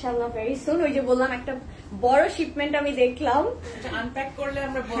 ইনশাআল্লাহ ভেরি সুন। ওই যে বললাম একটা বড় শিপমেন্ট আমি দেখলাম, এটা আনপ্যাক করলে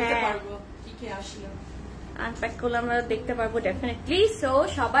আমরা বলতে পারবো কি কি আসলো। আনপ্যাক করলে আমরা দেখতে পারবো ডেফিনেটলি। সো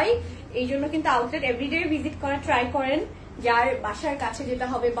সবাই এই জন্য কিন্তু আউটলেট এভরিডে ভিজিট করা ট্রাই করেন, যার বাসার কাছে যেটা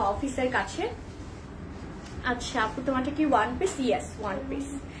হবে বা অফিসের কাছে। আচ্ছা আপু তোমারটা কি one piece? Yes one piece.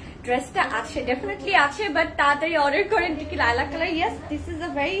 ড্রেসটা আছে, ডেফিনেটলি আছে, বাট তাড়াতাড়ি অর্ডার করেন। কি lilac colour? Yes this is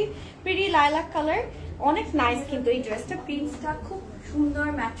a very pretty lilac colour, অনেক নাইস কিন্তু এই ড্রেসটা। প্রিন্টসটা খুব সুন্দর,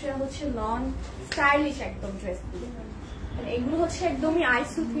 ম্যাটেরিয়াল হচ্ছে লন, স্টাইলিশ একদম ড্রেসগুলো। এগুলো হচ্ছে একদমই I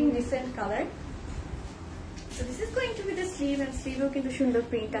soothing recent colour. So this is going to be the sleeve, and sleeve কিন্তু সুন্দর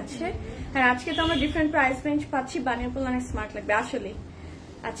প্রিন্ট আছে। আর আজকে তো আমরা ডিফারেন্ট প্রাইস রেঞ্জ পাচ্ছি, বানিয়ে পড়লে অনেক স্মার্ট লাগবে আসলে।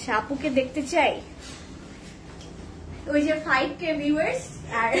 আচ্ছা আপুকে দেখতে চাই, ওই যে 5K ভিউয়ার্স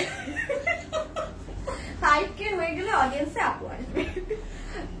আর 5K হয়ে গেলে অডিয়েন্সে আপু আসবে,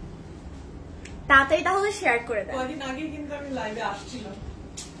 তাড়াতাড়ি তাহলে শেয়ার করে দেন। কদিন আগে কিন্তু আমি লাইভে আসছিলাম।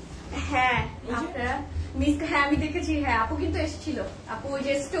 হ্যাঁ আপনারা মিস, হ্যাঁ আমি দেখেছি, হ্যাঁ আপু কিন্তু এসেছিল। আপু ওই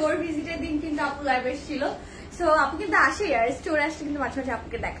যে স্টোর ভিজিটের দিন কিন্তু আপু লাইভ এসেছিল। সো আপু কিন্তু আসে, আর স্টোর আসলে কিন্তু মাঝে মাঝে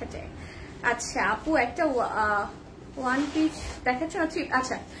আপুকে দেখা যায়। আচ্ছা আপু একটা ওয়ান পিস দেখাচ্ছি।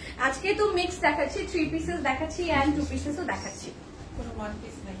 আচ্ছা আজকে তো মিক্স দেখাচ্ছি, 3 পিসেস দেখাচ্ছি এন্ড 2 পিসেসও দেখাচ্ছি। কোনো ওয়ান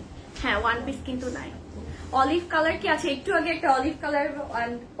পিস নাই? হ্যাঁ ওয়ান পিস কিন্তু নাই। অলিভ কালার কি আছে? একটু আগে একটা অলিভ কালার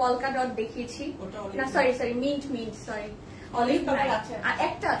পলকা ডট দেখিয়েছি, না sorry mint sorry, olive colour আছে, আর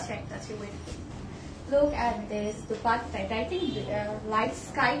একটা আছে wait. Look at this dupatta. I think light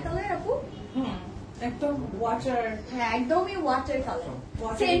sky color আপু। একদম ওয়াটার। হ্যাঁ একদমই water colour,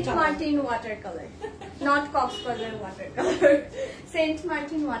 Saint Martin water colour, not Cox's Bazar water colour, Saint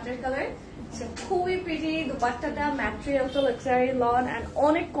Martin water colour. খুবই প্রিটি দুপাট্টাটা, ম্যাটেরিয়াল তো luxury loan and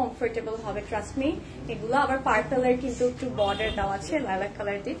অনেক কমফোর্টেবল হবে, ট্রাস্ট মি। এগুলো আবার পার্পলের কিন্তু একটু বর্ডার দেওয়া আছে লাইলাক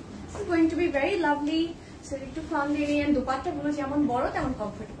কালার দিয়ে। It's going to be very lovely. So একটু ফান দিয়ে দুপাট্টাগুলো যেমন বড় তেমন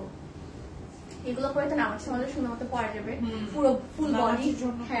কমফোর্টেবল। এগুলো পরে তো নামাজ সমাজে সুন্দর মতো পরা যাবে, পুরো ফুল বডি।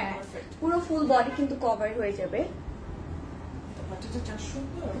 হ্যাঁ পুরো ফুল বডি কিন্তু কভার হয়ে যাবে।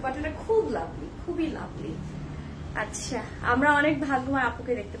 দুপাট্টাটা খুব লাভলি, খুবই লাভলি। আচ্ছা আমরা অনেক ভাগ্যবান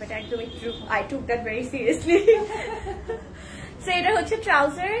আপুকে দেখতে পাই, একদমই true, I took that very seriously. So এটা হচ্ছে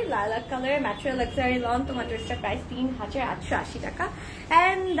trouser lilac colour, material luxury loan. তোমার ড্রেসটার প্রাইস 3880 টাকা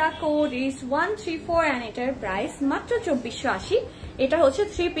and the code is 134 and এটার প্রাইস মাত্র 2480। এটা হচ্ছে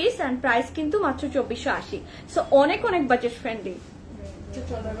 3 পিস এন্ড প্রাইস কিন্তু মাত্র 2480। সো অনেক অনেক বাজেট ফ্রেন্ডলি।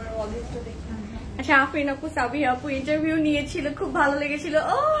 আচ্ছা আফরিন আপু, সাবিয়া আপু ইন্টারভিউ নিয়েছিল, খুব ভালো লেগেছিল।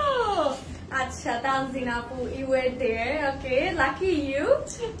 ও আচ্ছা তানজিন আপু, you were there, okay, lucky you.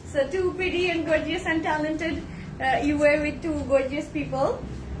 So too pretty and gorgeous and talented, you were with 2 gorgeous people.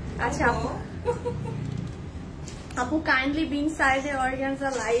 আচ্ছা আপু kindly be inside the organza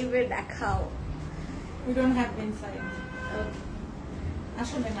live এ দেখাও। We don't have inside.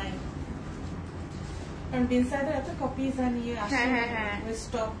 আসলে নাই, কারণ ইনসাইডের এত কপিজ আনিয়ে আসে। হ্যাঁ we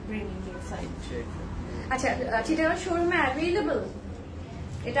stop bringing inside. আচ্ছা চিটাগাং শোরুমে অ্যাভেলেবল?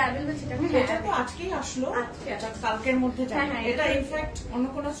 এটা অ্যাভেলেবল চিটাগাং? এটা তো আজকেই আসলো, এটা কালকের মধ্যে যাবে। এটা ইনফ্যাক্ট অন্য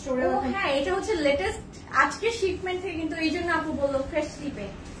কোন স্টোরে। ও হ্যাঁ এটা হচ্ছে লেটেস্ট আজকে শিপমেন্ট থেকে, কিন্তু এই জন্য আপু বললো ফ্রেশলি পে,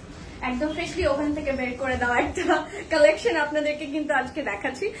 একদম ফ্রেশলি ওখান থেকে বের করে দেওয়া একটা কালেকশন আপনাদেরকে কিন্তু আজকে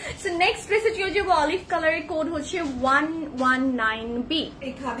দেখাচ্ছি। সো নেক্সট ড্রেসে চলে যাবো অলিভ কালারের, কোড হচ্ছে 119B।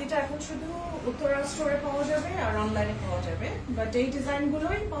 এই খাদিটা এখন শুধু উত্তরা স্টোরে পাওয়া যাবে আর অনলাইনে পাওয়া যাবে, বাট এই ডিজাইন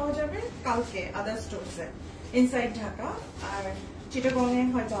গুলোই পাওয়া যাবে কালকে আদার স্টোরসে ইনসাইড ঢাকা, আর চিটাগং এ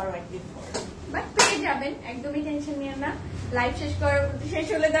হয়তো আরো একদিন পরে। বাট পেয়ে যাবেন, একদমই টেনশন নিয়েন না। লাইভ শেষ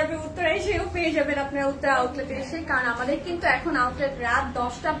হলে তারপরে উত্তরা এসেও পেয়ে যাবেন আপনারা উত্তরা আউটলেটে এসে, কারণ আমাদের কিন্তু এখন আউটলেট রাত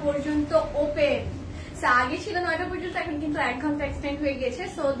 10টা পর্যন্ত ওপেন। আগে ছিল 9টা পর্যন্ত, এখন কিন্তু 1 ঘন্টা এক্সটেন্ড হয়ে গেছে।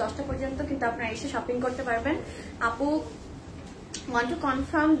 সো 10টা পর্যন্ত কিন্তু আপনারা এসে শপিং করতে পারবেন। আপু want to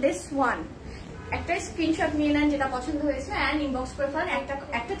confirm this one, একটা স্ক্রিনশট নিয়ে নেন যেটা পছন্দ হয়েছে এন্ড ইনবক্স করে ফেলেন,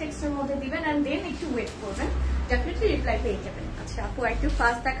 একটা টেক্সটের মধ্যে দিবেন এন্ড দেন একটু ওয়েট করবেন, ডেফিনেটলি রিপ্লাই পেয়ে যাবেন। আচ্ছা আপু একটু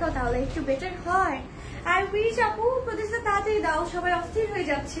ফাস্ট দেখাও তাহলে একটু বেটার হয়। আই উইশ আপু প্রতিষ্ঠা তাড়াতাড়ি দাও, সবাই অস্থির হয়ে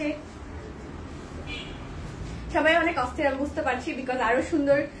যাচ্ছে, সবাই অনেক অস্থির, আমি বুঝতে পারছি, বিকজ আরো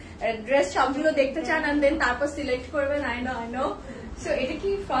সুন্দর ড্রেস সবগুলো দেখতে চান এন্ড দেন তারপর সিলেক্ট করবেন। I know. সো এটা কি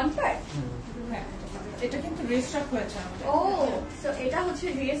ফ্রন্ট পার্ট? এটা কিন্তু রিস্টক হয়েছে আমাদের। ও সো এটা হচ্ছে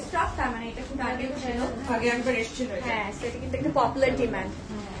রিস্টক, তার মানে এটা কিন্তু আগে ছিল, আগে একবার এসেছিল। হ্যাঁ সেটা কিন্তু একটা পপুলার ডিমান্ড।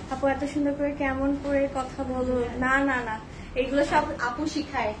 আপু এত সুন্দর করে কেমন করে কথা বলো, না এইগুলো সব আপু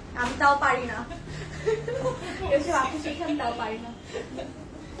শিখায়, আমি তাও পারি না। এসব আপু শিখান, তাও পারি না।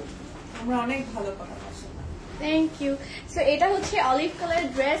 আমরা অনেক ভালো কথা। Thank you. সো এটা হচ্ছে অলিভ কালার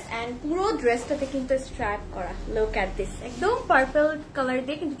ড্রেস এন্ড পুরো ড্রেসটাতে কিন্তু স্ট্র্যাপ করা। লুক এট দিস, একদম পার্পল কালার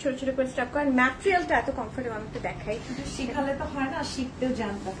দিয়ে কিন্তু ছোট ছোট করে স্ট্র্যাপ করা। ম্যাটেরিয়ালটা এত কমফোর্টেবল, আমি একটু দেখাই। শিখালে তো হয় না, শিখতেও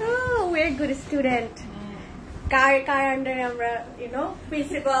জানতে হয়। Way good student. কার কার আন্ডারে আমরা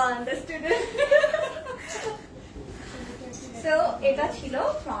প্রিন্সিপাল আন্ডার স্টুডেন্ট। সো এটা ছিল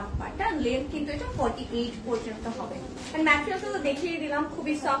ফ্রন্ট পার্টটা, লেন্থ কিন্তু এটা 48 পর্যন্ত হবে। এন্ড ম্যাটেরিয়ালটা তো দেখিয়ে দিলাম,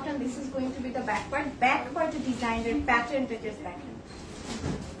 খুবই soft. And this is going to B the back part. Back পার্টের ডিজাইনের প্যাটার্নটা জাস্ট দেখেন,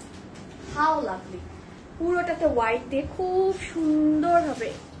 হাউ লাভলি। পুরোটাতে হোয়াইট দিয়ে খুব সুন্দর হবে।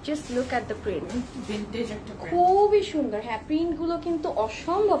 Just look at the print, vintage একটা খুবই সুন্দর। হ্যাঁ, প্রিন্ট গুলো কিন্তু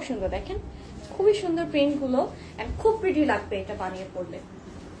অসম্ভব সুন্দর, দেখেন খুবই সুন্দর প্রিন্ট গুলো। এন্ড খুব প্রিটি লাগবে এটা বানিয়ে পড়লে।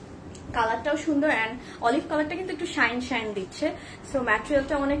 কালারটাও সুন্দর এন্ড অলিভ কালারটা কিন্তু একটু শাইন শাইন দিচ্ছে। সো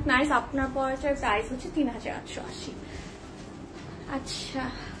ম্যাটেরিয়ালটা অনেক নাইস। আপনার পড়াটার প্রাইস হচ্ছে 3880। আচ্ছা,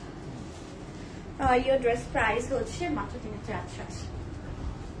 ইয়োর ড্রেস প্রাইস হচ্ছে মাত্র 3880।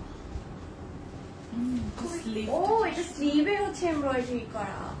 ও, এটা স্লিভে হচ্ছে এমব্রয়ডারি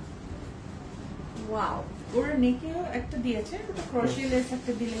করা। ওয়াও, ওরা নেকেও একটা দিয়েছে, ক্রোশে লেস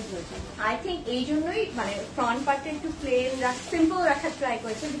একটা দিলে হয়ে যাবে। আই থিঙ্ক এই জন্যই মানে ফ্রন্ট পার্টটা একটু প্লেন সিম্পল রাখার ট্রাই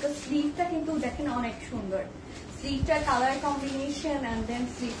করেছে, বিকজ স্লিভটা কিন্তু দেখেন অনেক সুন্দর। স্লিভটার colour combination and then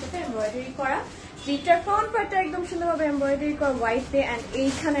স্লিভটাতে embroidery করা। স্লিভটার ফ্রন্ট পার্টটা একদম সুন্দরভাবে এমব্রয়ডারি করা হোয়াইট দিয়ে। এন্ড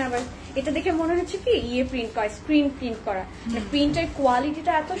এইখানে আবার এটা দেখে মনে হচ্ছে কি প্রিন্ট করা, স্ক্রিন প্রিন্ট করা। প্রিন্টের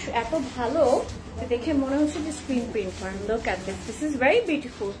কোয়ালিটিটা এত ভালো দেখে মনে হচ্ছে যে স্ক্রিন প্রিন্ট করা। Look at this, this is very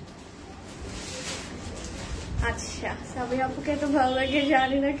beautiful. আচ্ছা, সাবি আপুকে এত ভালো লাগে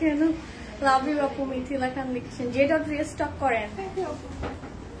জানি না কেন। লাভ ইউ আপু, মিথিলা খান লিখেছেন। যেটা রিস্টক করেন।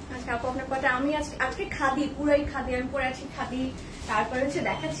 আচ্ছা আপু, আপনার পরে আমি আজকে খাদি, পুরাই খাদি আমি পরে আছি, খাদি। তারপরে হচ্ছে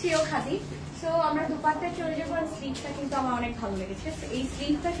দেখাচ্ছিও খাদি। সো আমরা দুপাট্টায় চলে যাবো। আর স্লিভটা কিন্তু আমার অনেক ভালো লেগেছে। এই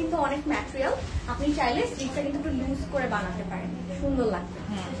স্লিভটা কিন্তু অনেক ম্যাটেরিয়াল, আপনি চাইলে স্লিভটা কিন্তু একটু লুজ করে বানাতে পারেন, সুন্দর লাগবে।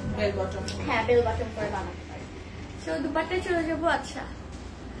 বেল বটম, হ্যাঁ বেল বটম করে বানাতে পারেন। সো দুপাট্টায় চলে যাবো। আচ্ছা,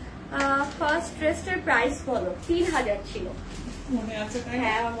 ফার্স্ট ড্রেসটার প্রাইস বলো। 3000 ছিল, মনে আছে?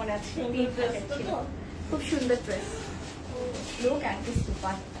 হ্যাঁ আমার মনে আছে, 3000 ছিল। খুব সুন্দর dress. Look at this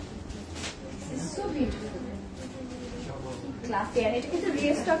dupatta, this is so beautiful, classy. আর এটা কিন্তু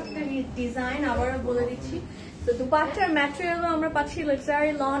রিস্টক ডিজাইন, আবারও বলে দিচ্ছি। তো দুপাট্টার ম্যাটেরিয়ালও আমরা পাচ্ছি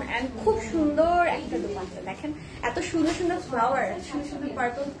লাক্সারি লন এন্ড খুব সুন্দর একটা দুপাট্টা। দেখেন এত সুন্দর সুন্দর ফ্লাওয়ার, সুন্দর সুন্দর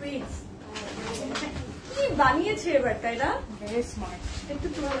পার্পল প্রিন্টস। কি বানিয়েছে এবার, তাই না? Very smart. একটু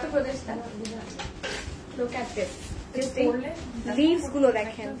উত্তর প্রদেশটা। লুক এট দিস, লিভস গুলো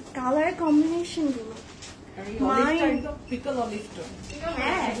দেখেন, কালার কম্বিনেশন গুলো, পিকল অলিভ টোন।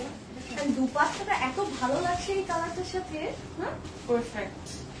 হ্যাঁ, দুপাট্টাটা এত ভালো লাগছে এই কালারটার সাথে। পারফেক্ট,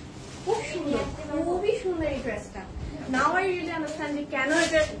 খুব সুন্দর, খুবই সুন্দর এই ড্রেসটা। নাও আই রিয়েলি আন্ডারস্ট্যান্ড যে কেন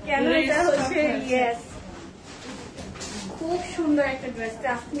এটা হচ্ছে। ইয়েস, খুব সুন্দর একটা ড্রেস,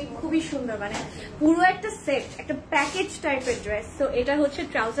 ট্রাস্টমি খুবই সুন্দর। মানে পুরো একটা সেট, একটা প্যাকেজ টাইপের ড্রেস। তো এটা হচ্ছে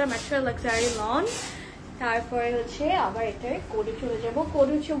ট্রাউজার ম্যাটেরিয়াল লাক্সারি লন। তারপরে হচ্ছে আবার এটার কোডে চলে যাব। কোড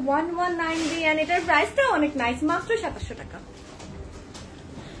হচ্ছে 119B এন্ড এটার প্রাইসটা অনেক নাইস, মাত্র 2700 টাকা।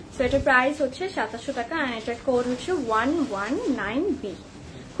 সো এটার প্রাইস হচ্ছে 2700 টাকা এন্ড এটার কোড হচ্ছে 119B।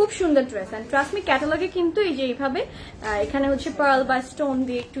 খুব সুন্দর ড্রেস এন্ড ট্রাস্ট মি ক্যাটালগে কিন্তু এই যে এইভাবে এখানে হচ্ছে পার্ল বা স্টোন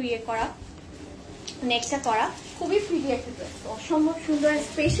দিয়ে একটু করা, নেকটা করা। খুবই প্রিটি একটা ড্রেস, অসম্ভব সুন্দর।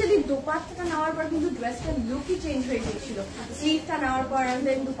 স্পেশালি দুপাট্টাটা নেওয়ার পর কিন্তু ড্রেসটার লুকই চেঞ্জ হয়ে গিয়েছিল। স্লিভটা নেওয়ার পর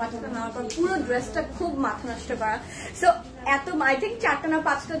দেন দুপাট্টাটা নেওয়ার পর পুরো ড্রেসটা খুব মাথা নষ্ট করা। সো এত আই থিঙ্ক 4টা না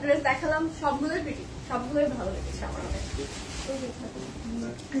 5টা ড্রেস দেখালাম, সবগুলোই প্রিটি, সবগুলোই ভালো লেগেছে আমার।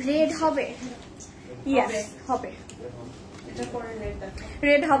 রেড হবে, ইয়েস হবে,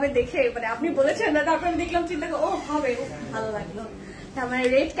 রেড হবে দেখে মানে আপনি বলেছেন না, তারপর আমি দেখলাম, চিন্তা ও হবে, ভালো লাগলো। তার মানে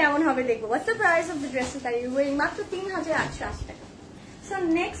রেড কেমন হবে দেখবো। What's the price of the dresses are you owing? মাত্র 3880 টাকা। সো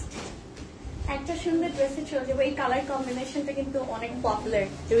নেক্সট একটা সুন্দর ড্রেসে চলে যাবো। এই কালার কম্বিনেশনটা কিন্তু অনেক popular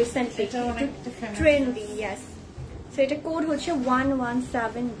recently, trendy. Yes, so এটা কোড হচ্ছে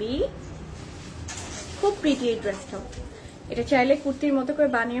 117B। খুব প্রিটি এই ড্রেসটা। এটা চাইলে কুর্তির মতো করে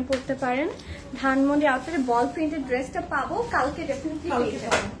বানিয়ে পড়তে পারেন। ধানমন্ডি আউটলেটে বল প্রিন্টের ড্রেসটা পাবো কালকে, ডেফিনেটলি পেয়ে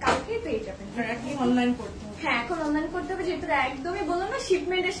যাবেন, কালকেই পেয়ে যাবেন। অনলাইন করতে হবে, হ্যাঁ এখন অনলাইন করতে হবে, যেহেতু একদমই বললাম না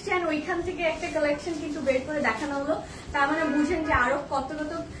শিপমেন্ট এসছে আর ওইখান থেকে একটা কালেকশন কিন্তু বের করে দেখানো হলো। তার মানে বুঝেন যে আরো কত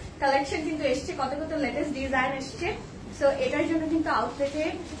কত কালেকশন কিন্তু এসছে, কত কত লেটেস্ট ডিজাইন এসছে। সো এটার জন্য কিন্তু আউটলেটে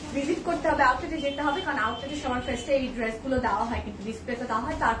ভিজিট করতে হবে, আউটলেটে যেতে হবে, কারণ আউটলেটে সবার ফার্স্টে এই ড্রেসগুলো দেওয়া হয়, কিন্তু ডিসপ্লেতে দেওয়া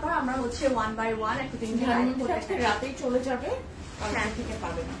হয়। তারপর আমরা হচ্ছে 1 by 1 একটু রাতেই চলে যাবে, থেকে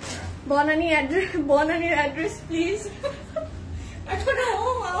পাবে না। বনানীর অ্যাড্রেস প্লিজ।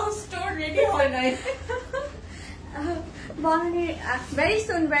 স্টোর রেডি হয় নাই। Very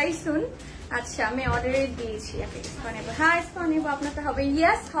soon very soon. আচ্ছা আমি অর্ডার দিয়েছি। হ্যাঁ স্পা নেবো আপনার তো হবে,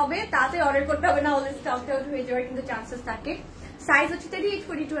 ইয়েস হবে, তাতে অর্ডার করতে হবে না, অলরেডি স্টক আউট হয়ে যাওয়ার কিন্তু চান্সেস থাকে। সাইজ হচ্ছে 38,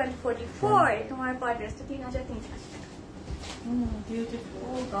 42 and 44। তোমার পার ড্রেসটা 3380 টাকা। Beautiful.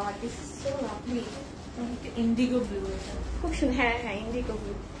 O god this is so lovely. Indigo blue. খুব সুন্দর। হ্যাঁ হ্যাঁ Indigo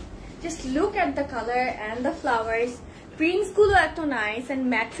blue. Just look at the colour and the flowers. Prints গুলো এত নাইস এন্ড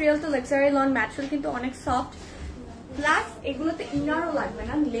ম্যাটেরিয়াল তো লাক্সারি লন ম্যাটেরিয়াল কিন্তু অনেক সফট, প্লাস এগুলোতে ইনারও লাগবে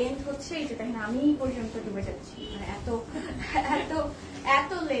না। লেন্থ হচ্ছে এই যে দেখেন আমি পর্যন্ত ডুবে যাচ্ছি, মানে এত এত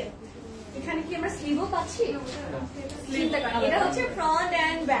এত লেন্থ। এখানে কি আমরা স্লিভও পাচ্ছি? এটা হচ্ছে ফ্রন্ট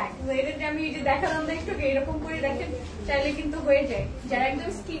এন্ড ব্যাক। এটা আমি এই যে দেখালাম না একটু, এরকম করে দেখেন চাইলে কিন্তু হয়ে যায়। যারা একদম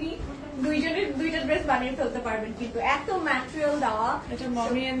স্কিনি দুইজনের দুইটা ড্রেস বানিয়ে ফেলতে পারবেন, কিন্তু এত ম্যাটেরিয়াল দেওয়া। এটা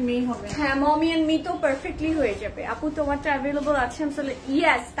মমি এন্ড মি হবে। হ্যাঁ মমি এন্ড মি তো পারফেক্টলি হয়ে যাবে। আপু তোমারটা অ্যাভেলেবল আছে? আসলে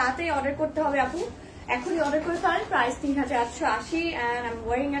ইয়েস, তাতেই অর্ডার করতে হবে আপু, এখনই অর্ডার করে ফেলেন। Price 3880 and I'm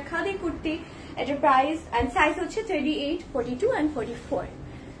wearing a khadi kurti. এটার প্রাইস এন্ড সাইজ হচ্ছে 38, 42 and 44।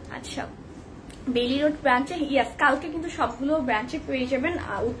 আচ্ছা বেইলি রোড ব্রাঞ্চে, ইয়েস কালকে কিন্তু সবগুলো ব্রাঞ্চে পেয়ে যাবেন।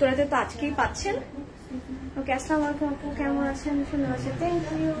 উত্তরাতে তো আজকেই পাচ্ছেন। ওকে আসসালামু আলাইকুম আপু, কেমন আছেন? সুন্দর আছে, থ্যাংক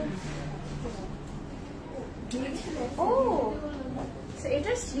ইউ। ও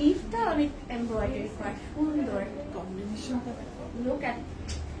এটার স্লিভটা অনেক এমব্রয়ডারি করা, সুন্দর কম্বিনেশনটা। Look at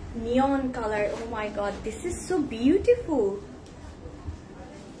neon color. Oh my god, this is so beautiful.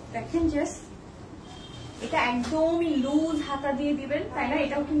 দেখেন জাস্ট, এটা একদমই লুজ হাতা দিয়ে দিবেন তাই না?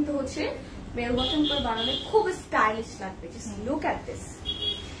 এটাও কিন্তু হচ্ছে বেল বটম করে বানালে খুব স্টাইলিশ লাগবে। Just look at this,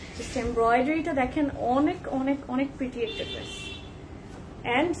 just এমব্রয়ডারিটা দেখেন, অনেক অনেক অনেক প্রিটি একটা ড্রেস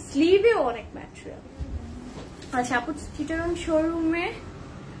এন্ড স্লিভেও অনেক ম্যাটেরিয়াল। আচ্ছা আপু চিটাগং শোরুমে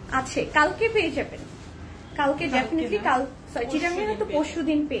আছে, কালকে পেয়ে যাবেন। কালকে ডেফিনেটলি চিটাগং তো পরশু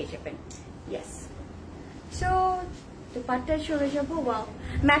দিন পেয়ে যাবেন। ইয়েস। সো দুপাট্টায় চলে যাবো। ওয়াও,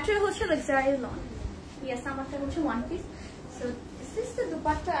 ম্যাটেরিয়াল হচ্ছে লাক্সারি লন। ইয়েস, আমারটা হচ্ছে one piece. So this is the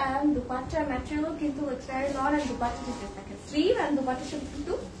dupatta and dupatta material কিন্তু লাক্সারি লন এন্ড দুপাট্টা যেটা থাকে স্লিভ এন্ড দুপাট্টার সাথে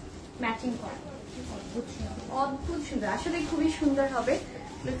কিন্তু ম্যাচিং করা, অদ্ভুত সুন্দর, আসলে খুবই সুন্দর হবে।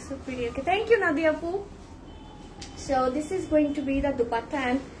 Looks so pretty. Okay thank you Nadia আপু। So this is going to B the dupatta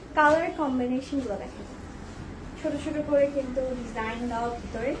and colour combination গুলো দেখেন, ছোট ছোট করে কিন্তু ডিজাইন দেওয়া,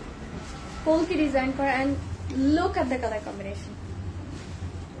 ভিতরে কলকি ডিজাইন করা and look at the colour combination.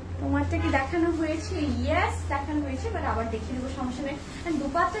 তোমারটা কি দেখানো হয়েছে? ইয়েস দেখানো হয়েছে, বাট আবার দেখিয়ে দেবো, সমস্যা নেই। এন্ড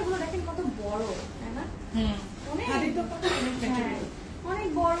দুপাট্টা গুলো দেখেন কত বড়, তাই না? অনেক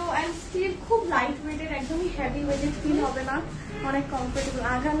বড় এন্ড স্টিল খুব লাইট ওয়েটের, একদমই হেভি ওয়েটেড ফিল হবে না, অনেক কমফোর্টেবল।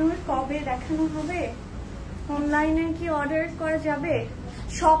 আগানোর কবে দেখানো হবে? অনলাইনে কি অর্ডার করা যাবে?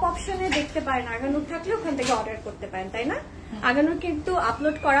 শপ অপশনে দেখতে পারেন, আগানোর থাকলে ওখান থেকে অর্ডার করতে পারেন, তাই না? আগানোর কিন্তু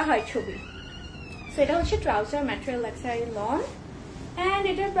আপলোড করা হয় ছবি। সেটা হচ্ছে trouser material luxury loan and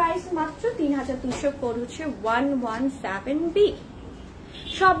এটার প্রাইস মাত্র 3200, কোড হচ্ছে 117B।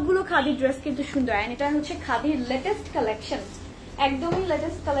 সবগুলো খাদি ড্রেস কিন্তু সুন্দর এন্ড এটা হচ্ছে খাদির লেটেস্ট কালেকশন, একদমই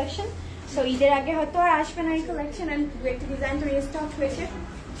লেটেস্ট কালেকশন। সো ঈদের আগে হয়তো আর আসবে না এই কালেকশন এন্ড একটা ডিজাইন তো রিস্টক হয়েছে।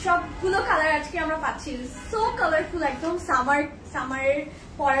 সবগুলো কালার আজকে আমরা পাচ্ছি, সো কালারফুল, একদম সামারের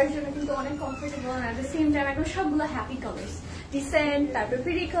পরার জন্য কিন্তু অনেক comfortable at the same time একদম সবগুলো হ্যাপি কালার্স, ডিসেন্ট, তারপর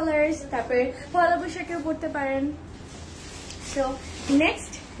প্রিটি কালার্স, তারপরে পয়লা বৈশাখেও পড়তে পারেন। So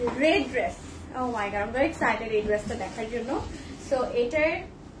next red dress. O my god, I am very excited এই ড্রেসটা দেখার জন্য। সো এটা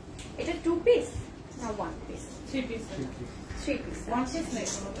 2 পিস না 1 পিস? 3 পিস। 3 piece,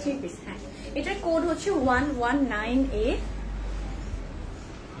 3 piece. হ্যাঁ, এটার কোড হচ্ছে 119A।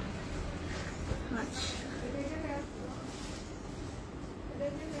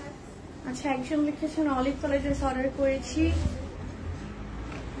 আচ্ছা একজন লিখেছেন অলিভ কালার ড্রেস অর্ডার করেছি,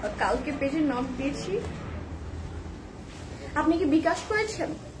 কালকে পেজে নক দিয়েছি। আপনি কি বিকাশ করেছেন?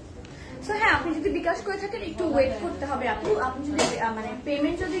 সো হ্যাঁ, আপনি যদি বিকাশ করে থাকেন একটু ওয়েট করতে হবে আপু। আপনি যদি মানে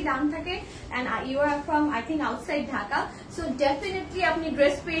পেমেন্ট যদি ডান থাকে and you are from I think outside Dhaka, so definitely আপনি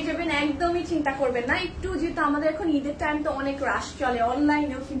ড্রেস পেয়ে যাবেন, একদমই চিন্তা করবেন না। একটু যেহেতু আমাদের এখন ঈদের টাইম তো অনেক রাশ চলে,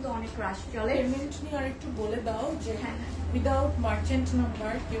 অনলাইনেও কিন্তু অনেক রাশ চলে। পেমেন্ট নিয়ে আর একটু বলে দাও যে উইদাউট মার্চেন্ট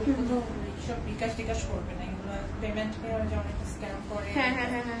নাম্বার কেউ কোথাও সব বিকাশ করবে না, এগুলো পেমেন্ট নিয়ে অনেক স্ক্যাম করে। হ্যাঁ,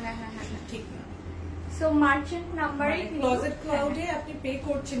 ঠিক না। সো মার্চেন্ট নাম্বারে ক্লোজেট ক্লাউডে আপনি পে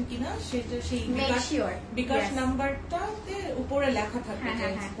করছেন কিনা সেটা সেই বিকাশ নাম্বারটাতে উপরে লেখা থাকবে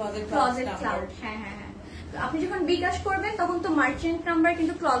ক্লোজেট ক্লাউড। হ্যাঁ, আপনি যখন বিকাশ করবেন তখন তো মার্চেন্ট নাম্বার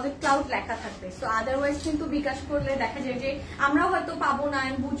কিন্তু ক্লোজেট ক্লাউড লেখা থাকবে। সো আদারওয়াইজ কিন্তু বিকাশ করলে দেখা যায় যে আমরাও হয়তো পাবো না,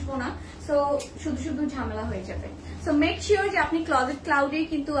 আমি বুঝবো না, সো শুধু শুধু ঝামেলা হয়ে যাবে। সো মেক শিওর যে আপনি ক্লোজেট ক্লাউডে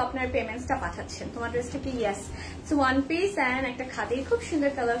কিন্তু আপনার পেমেন্টসটা পাঠাচ্ছেন। তোমার ড্রেসটা কি? Yes, so one piece and একটা খাদি, খুব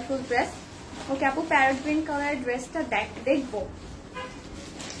সুন্দর কালারফুল ড্রেস। ওকে আপু, প্যারট গ্রিন কালার ড্রেসটা দেখবো।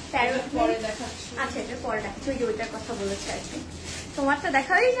 আচ্ছা, এটা পরে দেখাচ্ছি, ওই যে ওইটার কথা বলেছে আর কি। তোমারটা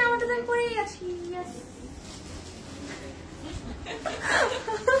দেখা হয়ে যায়, আমাদের আমি পরেই আছি।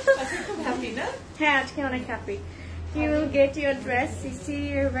 হ্যাঁ, আজকে অনেক happy. You will get your dress. CC,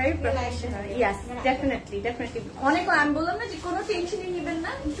 you're very professional. Yes, definitely. অনেক, আমি বললাম না যে কোনো টেনশনই নেবেন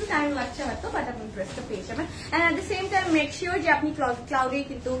না, একটু টাইম লাগছে হয়তো, বাট আপনি ড্রেসটা পেয়ে যাবেন। And at the same time make sure যে আপনি ক্লাউডে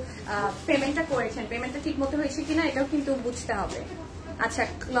কিন্তু পেমেন্টটা করেছেন, পেমেন্টটা ঠিক মতো হয়েছে কিনা এটাও কিন্তু বুঝতে হবে। আচ্ছা,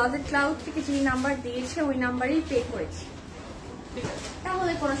 ক্লোজেট ক্লাউড থেকে যে নাম্বার দিয়েছে ওই নাম্বারেই পে করেছি,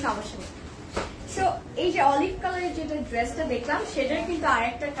 তাহলে কোনো সমস্যা নেই। সো এই যে অলিভ কালারের যেটা ড্রেসটা দেখলাম সেটার কিন্তু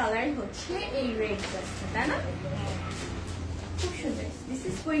আরেকটা কালার হচ্ছে এই রেড ড্রেসটা, তাই না? খুব সুন্দর। This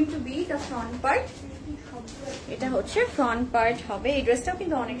is going to B the front part. এটা হচ্ছে ফ্রন্ট পার্ট হবে। এই ড্রেসটাও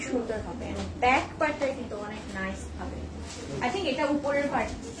কিন্তু অনেক সুন্দর হবে, ব্যাক পার্টটা কিন্তু অনেক নাইস হবে। আই থিঙ্ক এটা উপরের পার্ট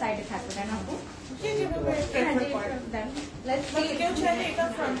সাইডে থাকবে, তাই না আপু?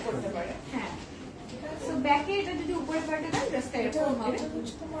 হ্যাঁ, সো ব্যাকে এটা যদি উপরের পার্টে দেন ড্রেসটা এরকম হবে।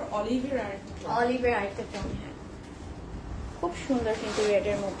 অলিভের আরেকটা টোন। হ্যাঁ, খুব সুন্দর কিন্তু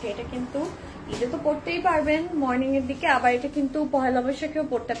রেডের মধ্যে। এটা কিন্তু এটা তো পড়তেই পারবেন মর্নিং এর দিকে, আবার এটা কিন্তু পহেলা বৈশাখেও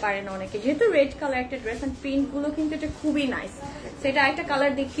পড়তে পারেন অনেকে, যেহেতু রেড কালার একটা ড্রেস, এন্ড প্রিন্ট গুলো কিন্তু এটা খুবই নাইস। সেটা একটা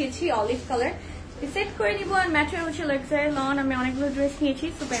কালার দেখিয়েছি, অলিভ কালার। সেট করে নিবো। আর ম্যাটেরিয়াল হচ্ছে লাক্সারি লন। আমি অনেকগুলো ড্রেস নিয়েছি,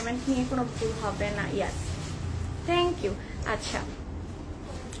 সো পেমেন্ট নিয়ে কোনো ভুল হবে না। ইয়াস, থ্যাংক ইউ। আচ্ছা,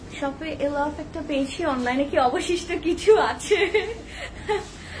 শপে এলাফ একটা পেয়েছি, অনলাইনে কি অবশিষ্ট কিছু আছে?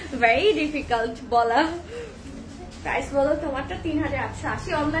 ভেরি ডিফিকাল্ট বলা। প্রাইস বলো তোমারটা 3880।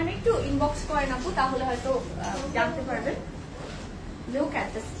 অনলাইনে একটু ইনবক্স করে নেবো, তাহলে হয়তো জানতে পারবেন। Look at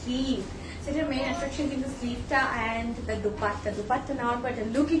the sleeve. সেটার মেইন অ্যাট্রাকশন কিন্তু স্লিভটা অ্যান্ড দ্য দুপাট্টা। দুপাট্টা নেওয়ার পর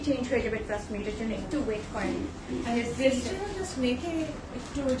লুকই চেঞ্জ হয়ে যাবে, ট্রাস্ট মি। এটার জন্য একটু ওয়েট করেন।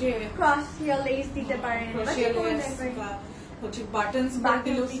 একটু যে ক্রস লেস দিতে পারেন,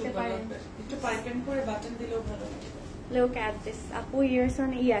 দিতে পারেন, একটু পাইপেন করে বাটন দিলেও ভালো। Look at this, Apu ears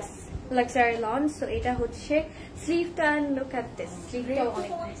on. Yes, luxury lawn. So এটা হচ্ছে স্লিভটা, and look at this. স্লিভটা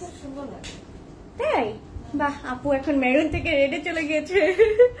অনেক সুন্দর লাগে। তাই? বাহ, আপু এখন মেরুন থেকে রেডে চলে গিয়েছে।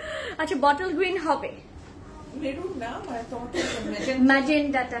 আচ্ছা, বটল গ্রিন হবে। মেরুন না, মানে তোমাকে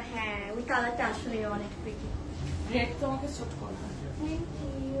ম্যাজেন্ডাটা। হ্যাঁ, ওই কালারটা আসলে অনেক প্রিটি। রেড তোমাকে স্যুট করবে। Thank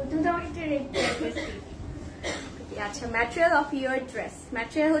you. তুমি তো আমাকে একটা রেড ড্রেস। আচ্ছা, material of your dress.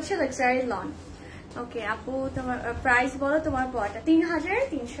 Material হচ্ছে লাক্সারি লন। ওকে আপু, তোমার প্রাইস বলো তোমার পড়াটা।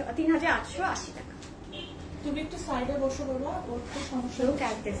 3880 টাকা। তুমি একটু সাইডে বসে বলো, ওর তো সমস্যা। Look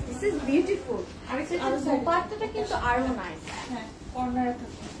at this. This is beautiful. আর দুপাট্টাটা কিন্তু আরো নাইস। হ্যাঁ, কর্নারে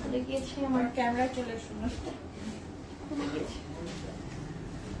থাকে। দেখিয়েছি আমার ক্যামেরা চলে শুনো।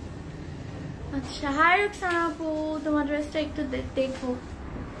 আচ্ছা, হাই রুকসানা আপু, তোমার ড্রেসটা একটু দেখো।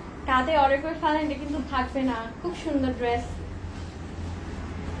 তাতে অর্ডার করে ফেলেন, এটা কিন্তু থাকবে না। খুব সুন্দর dress.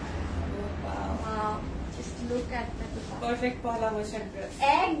 Just look at that. Perfect Pohela Boishakh dress.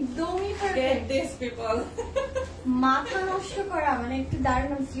 একদমই perfect. Get this people. মাথা নষ্ট করা, মানে একটু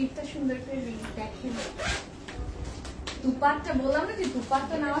দারুণ। স্লিভটা সুন্দর করে দেখেন। দুপাট্টা বললাম না যে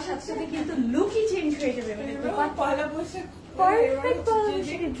দুপাট্টা নেওয়ার সাথে সাথে কিন্তু লুকই চেঞ্জ হয়ে যাবে। মানে দুপাট্টা পহেলা বৈশাখ পারফেক্ট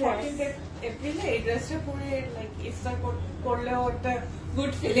ড্রেস। এপ্রিলে এই ড্রেসটা পরে লাইক ইফতার করলেও একটা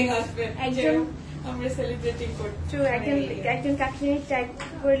গুড ফিলিং আসবে। একদম আমরা সেলিব্রেটিং করছি। একজন কাকিনী ট্যাগ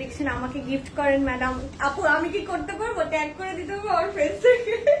করে লিখছেন, আমাকে গিফট করেন ম্যাডাম। আপু, আমি কি করতে পারবো? ট্যাগ করে দিতে হবে আমার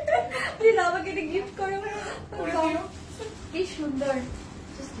ফ্রেন্ডসকে। প্লিজ আমাকে এটা গিফট করো। কি সুন্দর।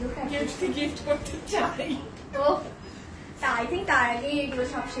 গিফট করতে চাই। ও, আই থিঙ্ক তার আগে এগুলো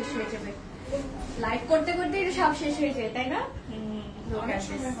সব শেষ হয়ে যাবে। লাইভ করতে করতে এটা সব শেষ হয়ে যায়, তাই না? অনেক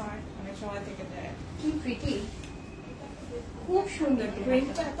সময় থেকে দেয়। কি প্রিটি, খুব সুন্দর।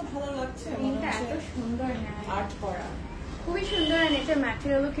 প্রিন্টটা এত ভালো লাগছে, প্রিন্টটা এত সুন্দর। হ্যাঁ, আর্ট করা খুবই সুন্দর। আর এটার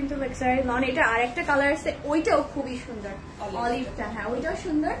ম্যাটেরিয়ালও কিন্তু লাক্সারি লন। এটা আরেকটা কালার আছে, ওইটাও খুবই সুন্দর, অলিভটা। হ্যাঁ, ওইটাও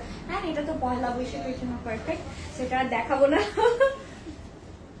সুন্দর। হ্যাঁ, এটা তো পয়লা বৈশাখের জন্য পারফেক্ট, সেটা আর দেখাবো না।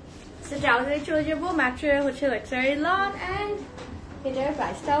 ট্রাউজারে চলে যাবো। ম্যাটেরিয়াল হচ্ছে লাক্সারি লন, অ্যান্ড এটার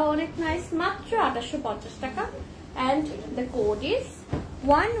প্রাইসটাও অনেক নাইস, মাত্র 2850 টাকা। And the code is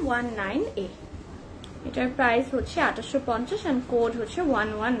 119A। এটার প্রাইস হচ্ছে 2850 অ্যান্ড কোড হচ্ছে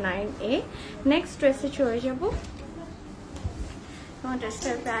 119A। নেক্সট ড্রেসে চলে যাবো।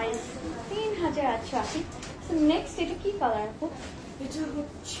 ড্রেসটার প্রাইস 3880। নেক্সট, এটা কি কালার আপু? এটা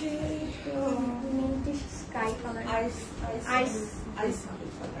হচ্ছে স্কাই কালার, আইস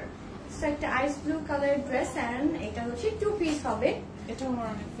কালার। সো একটা আইস ব্লু কালার ড্রেস এন্ড এটা হচ্ছে 2 পিস হবে। এটা আমার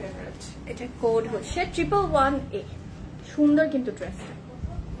অনেক ফেভারিট। এটা কোড হচ্ছে 111A। সুন্দর কিন্তু ড্রেসটা,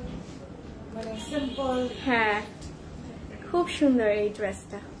 মানে সিম্পল। হ্যাঁ খুব সুন্দর এই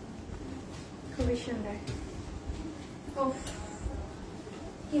ড্রেসটা, খুবই সুন্দর। ওফ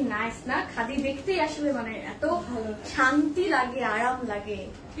কি নাইস না, খাদি দেখতেই আসলে মানে এত শান্তি লাগে, আরাম লাগে,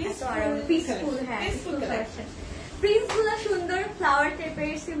 পিসফুল। হ্যাঁ প্রিন্স গুলো সুন্দর, ফ্লাওয়ার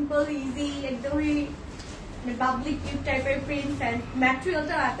টাইপের, সিম্পল ইজি, একদমই বাবলি কিউট টাইপের প্রিন্স এন্ড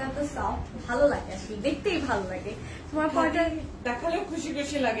ম্যাটেরিয়ালটা এত সফট, ভালো লাগে আসলে, দেখতেই ভালো লাগে। তোমার পরটা দেখালেও খুশি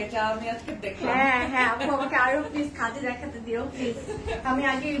খুশি লাগে, যা আমি আজকে দেখলাম। হ্যাঁ হ্যাঁ আপু আমাকে আরো প্লিজ খাদি দেখাতে দিও প্লিজ, আমি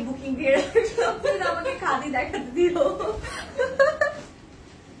আগে বুকিং দিয়ে রাখলাম, প্লিজ আমাকে খাদি দেখাতে দিও।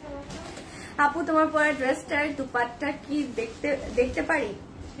 আপু তোমার পরে ড্রেসটার দুপাট্টা কি দেখতে পারি?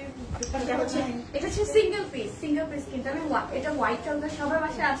 এটা হচ্ছে সিঙ্গেল পিস কিন্তু আমি এটা হোয়াইট ট্রাউজার সবার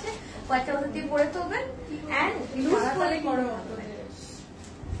বাসায় আছে, হোয়াইট ট্রাউজার দিয়ে পরে তুলবেন এন্ড লুজ পরলে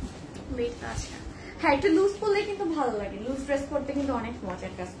হ্যাঁ একটু লুজ পরলে কিন্তু ভালো লাগে, লুজ ড্রেস পরতে কিন্তু অনেক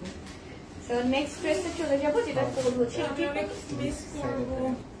মজার কাজ। সো নেক্সট ড্রেসে চলে যাবো, যেটা কোড হচ্ছে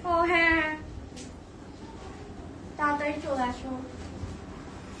ও হ্যাঁ তাড়াতাড়ি চলে আসো।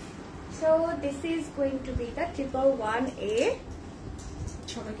 So this is going to be the 111A.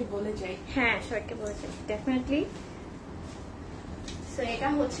 সবাইকে বলে যাই, হ্যাঁ সবাইকে বলে যাই definitely. So এটা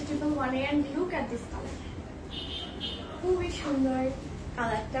হচ্ছে 111A and look at this color, খুবই সুন্দর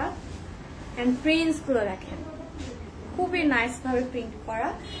কালারটা and prints গুলো দেখেন খুবই নাইস ভাবে প্রিন্ট করা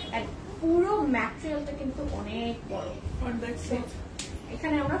and পুরো ম্যাটেরিয়ালটা কিন্তু অনেক বড়।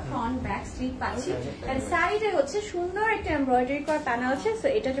 এখানে আমরা ফ্রন্ট ব্যাক স্লিভ পাচ্ছি এন্ড সাইডে হচ্ছে সুন্দর একটা এমব্রয়ডারি করা প্যানেল আছে। সো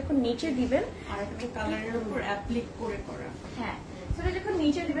এটা যখন নিচে দিবেন আর একটা কালারের উপর অ্যাপ্লিক করে করা, হ্যাঁ সেটা যখন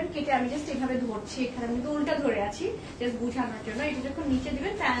নিচে দিবেন, কেটে আমি জাস্ট এইভাবে ধরছি, এখানে আমি তো উল্টা ধরে আছি জাস্ট বুঝানোর জন্য। এটা যখন নিচে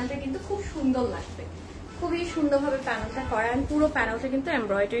দিবেন প্যানেলটা কিন্তু খুব সুন্দর লাগবে, খুবই সুন্দরভাবে প্যানেলটা করা এন্ড পুরো প্যানেলটা কিন্তু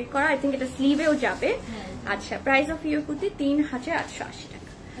এমব্রয়ডারি করা। আই থিঙ্ক এটা স্লিভেও যাবে। আচ্ছা প্রাইস অফ ইউর কুর্তি 3880 টাকা।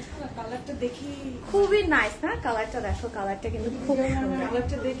 কালারটা দেখি খুবই নাইস না, কালারটা দেখো, কালারটা কিন্তু খুব সুন্দর,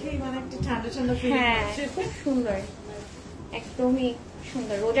 কালারটা দেখেই মানে একটা ঠান্ডা ঠান্ডা ফিল। হ্যাঁ খুব সুন্দর, একদমই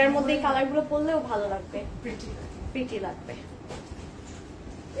সুন্দর। রোজার মধ্যে এই কালার গুলো পরলেও ভালো লাগবে, প্রিটি লাগবে,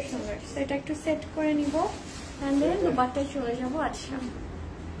 সুন্দর। সেটা একটু সেট করে নিব এন্ড দেন দুপাট্টায় চলে যাবো। আচ্ছা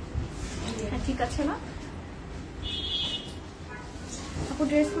হ্যাঁ ঠিক আছে না আপু?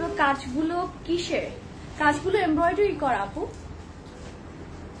 ড্রেসগুলো কাজগুলো কিসের? কাজগুলো এমব্রয়ডারি করা আপু,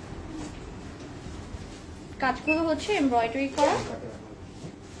 কাজগুলো হচ্ছে এমব্রয়ডারি করা।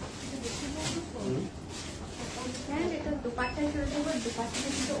 হ্যাঁ এটা দুপাট্টায় চলে যাবো। দুপাট্টাটা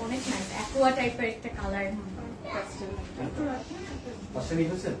কিন্তু অনেক নাইস, অ্যাকোয়া টাইপের একটা কালার।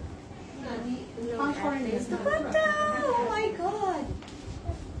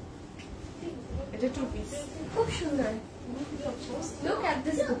 এটা 2 পিস, খুব সুন্দর। Look at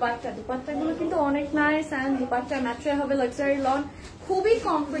this দুপাট্টা, দুপাট্টাগুলো কিন্তু অনেক নাইস এন্ড দুপাট্টা ম্যাটেরিয়াল হবে লাক্সারি লন, খুবই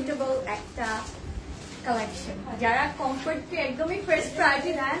কমফোর্টেবল একটা কালেকশন। যারা কমফোর্টকে একদমই ফার্স্ট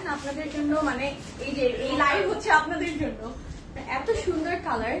প্রায়োরিটি দেন আপনাদের জন্য, মানে এই যে এই লাইভ হচ্ছে আপনাদের জন্য। এত সুন্দর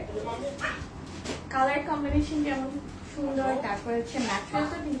কালার, কালার কম্বিনেশন যেমন সুন্দর, তারপর হচ্ছে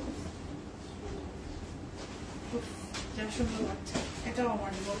ম্যাটেরিয়ালটা কিন্তু খুব সুন্দর লাগছে। এটাও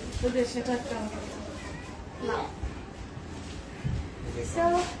আমার সেটা একটা So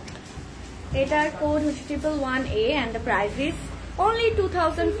এটার কোড হচ্ছে 111A and the price is only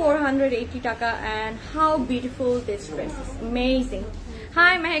 2480 taka. And how beautiful this dress is, amazing.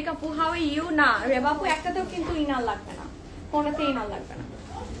 Hi Mehek Apu, how are you? না রেবা আপু একটাতেও কিন্তু ইনার লাগবে না, কোনটাতে ইনার লাগবে না।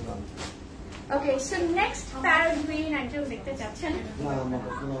 Okay so next parrot green একজন দেখতে চাচ্ছেন?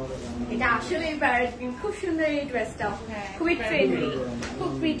 এটা আসলে প্যারেট গ্রিন, খুব সুন্দর এই ড্রেসটা, খুবই ট্রেন্ডি,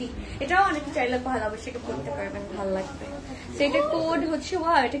 খুব প্রিটি। এটাও অনেকে চাইলে পহেলা বৈশাখে পড়তে পারবেন, ভালো লাগবে। সেটা কোড হচ্ছে,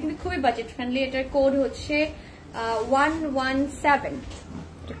 ওয়াও এটা কিন্তু খুবই বাজেট ফ্রেন্ডলি। এটার কোড হচ্ছে 117।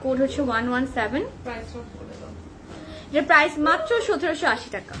 এটা কোড হচ্ছে 117। এটার প্রাইস মাত্র 1780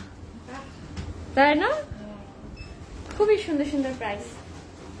 টাকা, তাই না? খুবই সুন্দর সুন্দর প্রাইস,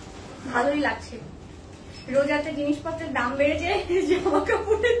 ভালোই লাগছে। রোজাতে জিনিসপত্রের দাম বেড়েছে, জামা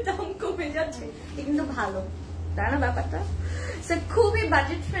কাপড়ের দাম কমে যাচ্ছে, কিন্তু ভালো, তাই না ব্যাপারটা? খুবই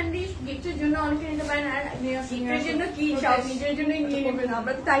বাজেট ফ্রেন্ডলি, গিফটের জন্য অনেকে নিতে পারেন। আর গিফটের জন্য কি, সব নিজের জন্যই নিয়ে নেবেন,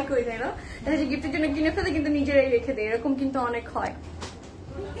 আমরা তো তাই করি, তাই না? গিফটের জন্য কিনে ফেলে কিন্তু নিজেরাই রেখে দেয়, এরকম কিন্তু অনেক হয়,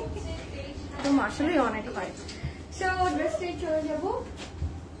 তো আসলেই অনেক হয়। সো ড্রেসটাই চলে যাবো,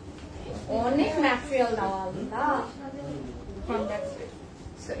 অনেক ম্যাটেরিয়াল দেওয়া আলাদা। ফ্রন্ট ব্যাক স্লিভ,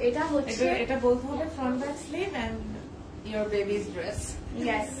 সো এটা হচ্ছে, এটা বলতে হবে front back sleeve and your baby's dress.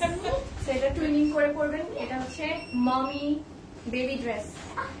 Yes. So এটা টুইনিং করে পরবেন। এটা হচ্ছে mummy baby dress.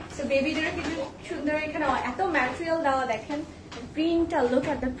 So baby dress কিন্তু সুন্দর, এখানে এত ম্যাটেরিয়াল দেওয়া, দেখেন প্রিন্টটা, লুক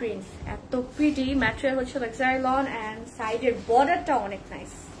এট দ্য প্রিন্টস, এত প্রিটি। ম্যাটেরিয়াল হচ্ছে লাক্সারি লন এন্ড সাইডের বর্ডারটা অনেক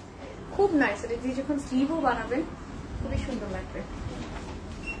নাইস, খুব নাইস। এটা দিয়ে যখন স্লিভও বানাবেন খুবই সুন্দর লাগবে।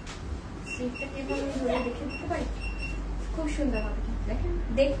 স্লিভটা কিভাবে ধরে দেখে দিতে পারি, খুব সুন্দর হবে, দেখেন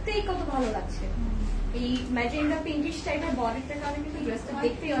দেখতেই কত ভালো লাগছে। এই ম্যাজেন্ডা পিঙ্কিশ টাইপের বডিটার কারণে কিন্তু ড্রেসটা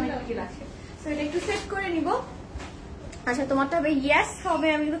দেখতেই অনেক ভালো লাগছে। সো এটা একটু সেট করে নিব। আচ্ছা তোমারটা হবে ইয়েস হবে,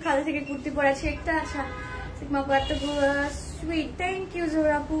 আমি কিন্তু খালি থেকে কুর্তি পরেছি একটা। আচ্ছা সিগমা আপু এত সুইট, থ্যাংক ইউ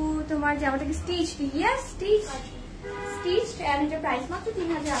জোহরা আপু। তোমার জামাটা কি stitch? Yes stitch, stitched and এটা প্রাইস মাত্র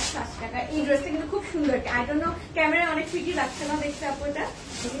 3880 টাকা। এই ড্রেসটা কিন্তু খুব সুন্দর, আই ডোন্ট নো ক্যামেরায় অনেক ফিটি লাগছে না দেখতে আপু, এটা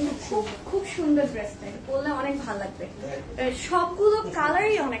কিন্তু খুব খুব সুন্দর ড্রেসটা, এটা পরলে অনেক ভালো লাগবে। সবগুলো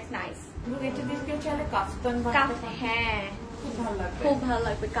কালারই অনেক নাইস। হ্যাঁ খুব ভালো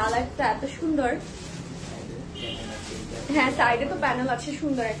লাগবে, কালারটা এত সুন্দর। হ্যাঁ সাইডে তো প্যানেল আছে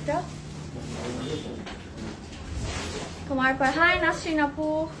সুন্দর একটা। তোমার পর হাই নাসরিন আপু,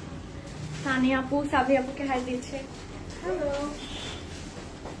 সানি আপু, সাবি আপুকে হাই দিচ্ছে। হ্যালো।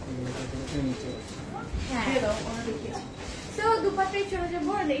 হ্যাঁ তো দুপাট্টায় চলে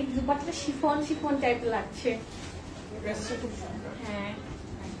যাবো। এই দুপাট্টা শিফন শিফন টাইপের লাগছে। হ্যাঁ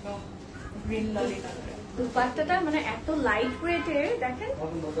দুপাট্টাটা মানে এত লাইট ওয়েটের, দেখেন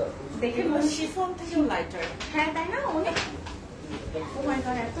দেখে শিফন থেকেও লাইটার। হ্যাঁ তাই না, অনেক। ও মাই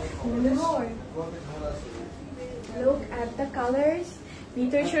গড এত সুন্দর। লুক এট দ্য কালার্স,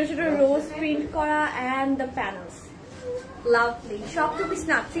 ভিতরে ছোট ছোট রোজ প্রিন্ট করা এন্ড দ্য প্যানেলস লাভলি। সব 2 পিস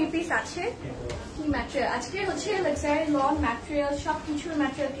না 3 পিস আছে। কি ম্যাটেরিয়াল আজকে হচ্ছে লাক্সারি লন ম্যাটেরিয়াল, সবকিছুর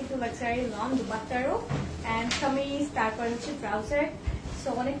ম্যাটেরিয়াল কিন্তু লাক্সারি লন। দুপাট্টারও এন্ড কামিজ, তারপর হচ্ছে ট্রাউজার, সো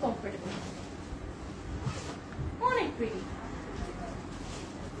অনেক কমফোর্টেবল, অনেক pretty,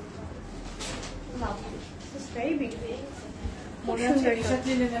 lovely, it's very beautiful.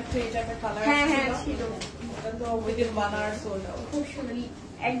 হ্যাঁ হ্যাঁ ছিল, খুব সুন্দর,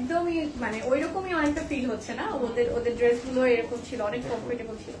 একদমই মানে ওইরকমই অনেকটা ফিল হচ্ছে না। ওদের ড্রেস গুলো এরকম ছিল, অনেক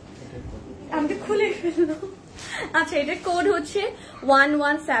কমফোর্টেবল ছিল। আমি তো খুলে ফেললো। আচ্ছা এটার কোড হচ্ছে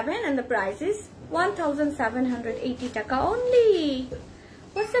 117 and the price is 1780 টাকা only.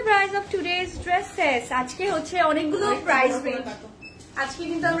 What's the price of today's dresses? আজকে হচ্ছে অনেকগুলো প্রাইস রেঞ্জ। আজকে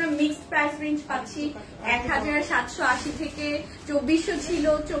কিন্তু আমরা মিক্সড প্রাইস রেঞ্জ পাচ্ছি। 1780 থেকে 2400 ছিল,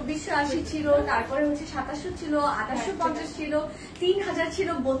 2480 ছিল, তারপরে হচ্ছে 2700 ছিল, 2850 ছিল, 3000 ছিল,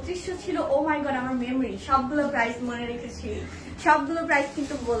 3200 ছিল। ও মাই গড আমার মেমরি, সবগুলো প্রাইস মনে রেখেছি, সবগুলো প্রাইস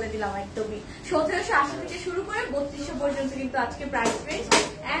কিন্তু বলে দিলাম একদমই। 1780 থেকে শুরু করে 3200 পর্যন্ত কিন্তু আজকে প্রাইস রেঞ্জ।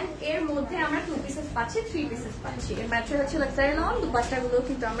 এন্ড এর মধ্যে আমরা 2 পিসেস পাচ্ছি, 3 পিসেস পাচ্ছি। এর ম্যাটেরিয়াল হচ্ছে লাক্সারি লন, দুপাট্টাগুলো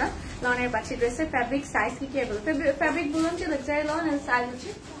কিন্তু আমরা লনের পাচ্ছি। ড্রেসের ফ্যাব্রিক সাইজ কি কি এগুলো ফ্যাব্রিক বলুন যে লাক্সারি লন এন্ড সাইজ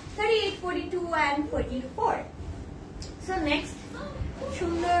হচ্ছে 38, 42 and 44. সো নেক্সট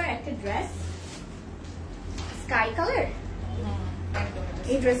সুন্দর একটা ড্রেস, স্কাই কালার।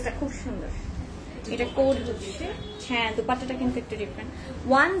 এই ড্রেসটা খুব সুন্দর, এটা কোড হচ্ছে, হ্যাঁ দুপাট্টাটা কিন্তু একটু different,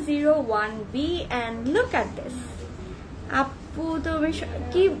 101B and look at this. আপু তুমি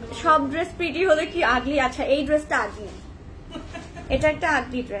কি সব ড্রেস প্রিটি হলে কি আগলি? আচ্ছা এই ড্রেসটা আগলি, এটা একটা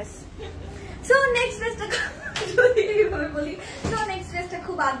আগলি ড্রেস। সো নেক্সট ড্রেসটা যদি এইভাবে বলি, সো নেক্সট ড্রেসটা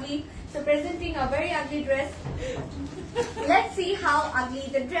খুব আগলি। So presenting a very ugly dress. Let's see how ugly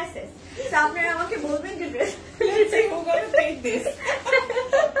the dress is. So আপনারা আমাকে বলবেন যে dress, let's see who's going to take this.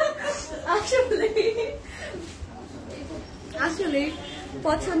 আসলে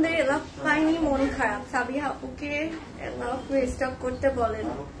পছন্দের এলাফ পাইনি, মন খারাপ। সাবিহা আপুকে এলাফ রিস্টক করতে বলেন।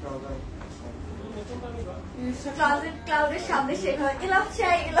 ক্লাউডের সামনে শেখাও, এলাফ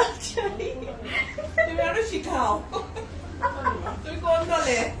চাই এলাফ চাই। তুমি আরো শিখাও, তুমি কোন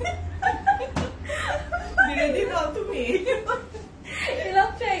দলে? বিরোধী দল তুমি।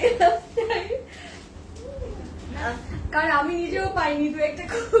 এলাফ চাই এলাফ চাই, কারণ আমি নিজেও পাইনি, দু একটা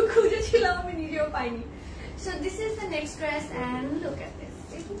খুঁজেছিলাম আমি নিজেও পাইনি। So this is the next dress and look at this.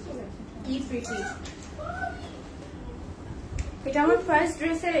 কি প্রিটি, এটা আমার ফার্স্ট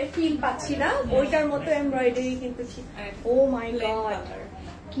ড্রেসের ফিল পাচ্ছি না, ওইটার মতো এমব্রয়ডারি কিন্তু। ও মাই গড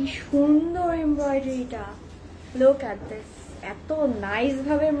কি সুন্দর এমব্রয়ডারিটা, লুক এট দিস, এত নাইস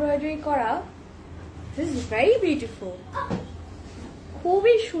ভাবে এমব্রয়ডারি করা, দিস ইজ ভেরি বিউটিফুল,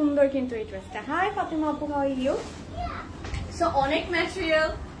 খুবই সুন্দর কিন্তু এই ড্রেসটা। হাই ফাতেমা আপু, হাউ আর ইউ? সো অনেক ম্যাটেরিয়াল,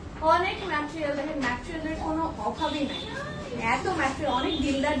 অনেক ম্যাটেরিয়াল, দেখেন ম্যাটেরিয়ালের কোনো অভাবই নাই, এত ম্যাটেরিয়াল। অনেক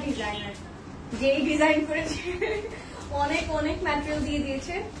দিলদার ডিজাইনার, যেই ডিজাইন করেছে অনেক অনেক ম্যাটেরিয়াল দিয়ে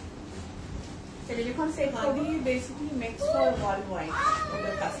দিয়েছে। এটা যখন set khadi basically makes for world wide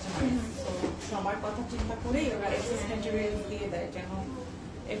ওদের কাস্টমাইজ, সো সবার কথা চিন্তা করেই ওরা এক্সেস ম্যাটেরিয়াল দিয়ে দেয় যেন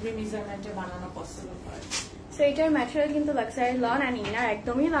এভরি মেজারমেন্টে বানানো পসিবল হয়। সো এটার ম্যাটেরিয়াল কিন্তু লাক্সারি লন অ্যান্ড ইনার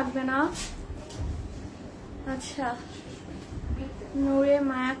একদমই লাগবে না। আচ্ছা নূরে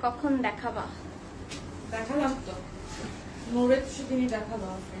মায়া কখন দেখাবা? দেখালাম তো, নূরের সেদিনই দেখালো,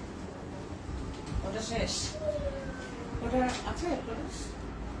 ওটা শেষ। ওটা আছে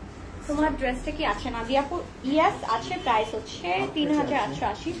তোমার ড্রেসটা কি আছে না দিয়াপু? ইয়েস আছে, প্রাইস হচ্ছে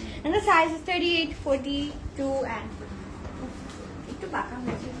 3880 and the size is 38, 42 and একটু বাঁকা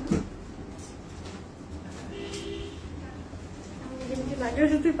হয়েছে।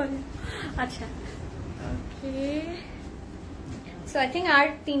 আচ্ছা ওকে, সো আই থিঙ্ক আর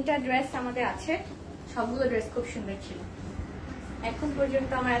 3টা ড্রেস আমাদের আছে। সবগুলো ড্রেস খুব সুন্দর ছিল এখন পর্যন্ত।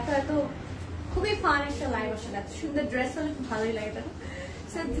 আমার এত এত খুবই ফান একটা লাইভ আসলে, এত সুন্দর ড্রেস হলে খুব ভালোই লাগে তাই না?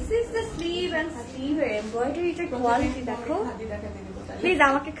 So this is the sleeve and sleeve embroidery টা কোয়ালিটি দেখো। প্লিজ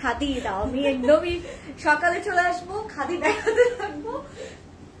আমাকে খাদি দাও, আমি একদমই সকালে চলে আসবো, খাদি দেখাতে থাকবো।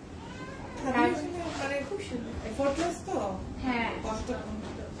 মানে খুব সুন্দর এফোর্টলেস তো, হ্যাঁ কষ্ট কম।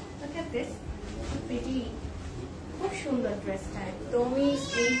 Look at this, pretty, খুব সুন্দর ড্রেসটা, একদমই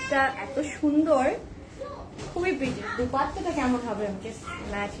স্লিভটা এত সুন্দর, খুবই প্রিটি। দুপাট্টাটা কেমন হবে আমি জাস্ট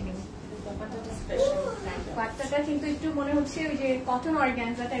ইমাজিনিং। দুপাট্টাটা কিন্তু একটু মনে হচ্ছে ওই যে কটন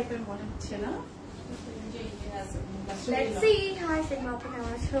অর্গানজা টাইপের মনে হচ্ছে না? Let's see. Hi Sigmaa,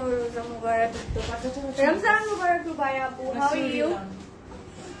 কেমন আছো? রোজা মুবারক, রমজান মুবারক রুবাই আপু, how are you?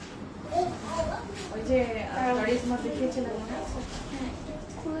 ওই যে কারিজমা দেখিয়েছিলাম মনে আছে?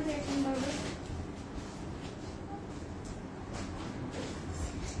 খুলে দেখেন বারবার।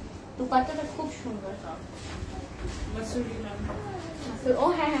 দুপাট্টাটা খুব সুন্দর। মাসুরি নাম, ও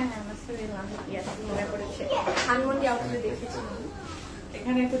হ্যাঁ হ্যাঁ হ্যাঁ মাসুরি নাম, ইয়েস মনে পড়েছে। ধানমন্ডি আউটলে দেখেছিলাম।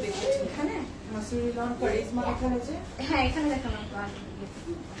 এখানে তো দেখেছি, এখানে মাসুরি লন কারিজমা এখানে যে, হ্যাঁ এখানে দেখালাম।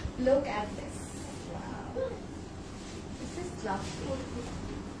 Look at this. This is lovely.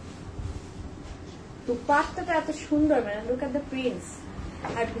 দুপাট্টাটা এত সুন্দর, মানে look at the prints,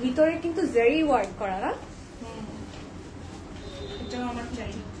 আর ভিতরে কিন্তু জারি ওয়ার্ক করা না? এটাও আমার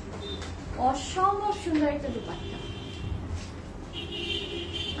চাই। অসম্ভব সুন্দর একটা দুপাট্টা।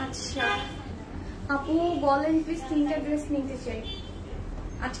 আচ্ছা আপু বলেন প্লিজ, 3টা ড্রেস নিতে চাই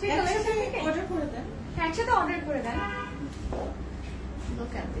আজকে। অর্ডার করে দেন, একসাথে অর্ডার করে দেন।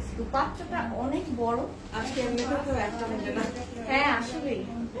 Look at this, দুপাট্টাটা অনেক বড়। আজকে এমনিতে তো একটা মিলে না। হ্যাঁ আসলেই,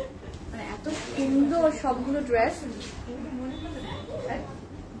 মানে এত সুন্দর সবগুলো ড্রেস,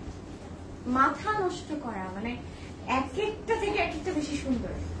 মাথা নষ্ট করা, মানে এক একটা থেকে এক একটা বেশি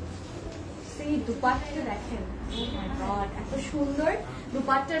সুন্দর। সেই দুপাট্টা দেখেন, oh my God, এত সুন্দর।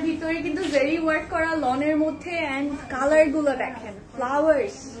 দুপাট্টার ভিতরে কিন্তু জারি ওয়ার্ক করা লনের মধ্যে, এন্ড কালার গুলো দেখেন,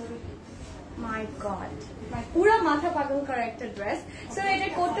 ফ্লাওয়ার্স, মাই গড, পুরো মাথা পাগল করা একটা ড্রেস। সো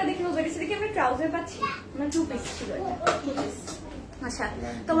এটার কোটটা দেখে বলবো, এটা দেখে আমি ট্রাউজার পাচ্ছি, আমার 2 পিস ছিল এটা। আচ্ছা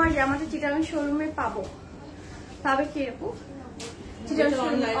তোমার জামাটা চিটাগাং শোরুমে পাবে কি আপু?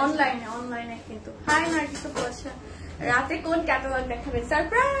 অনলাইনে কিন্তু। হাই নার্গিস আপু, আচ্ছা রাতে কোন ক্যাটালগ দেখাবেন?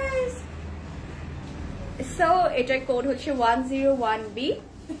 সারপ্রাইজ। সো এটার কোড হচ্ছে 101B।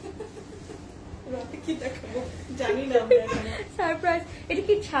 কি দেখাবো জানি না, সারপ্রাইজ। এটা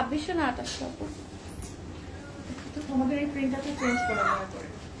কি 2600 না 2800 আপু? আমাদের এই প্রিন্টটা চেঞ্জ করে দেওয়া করে।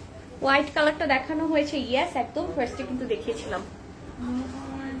 হোয়াইট কালারটা দেখানো হয়েছে, ইয়েস একদম ফার্স্টে কিন্তু দেখিয়েছিলাম।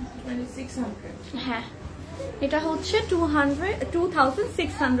 2600, হ্যাঁ এটা হচ্ছে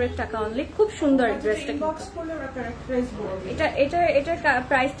 2600 টাকা অনলি। খুব সুন্দর ড্রেসটা। বক্স করলে ওরা ক্যারেক্টারাইজ করবে। এটার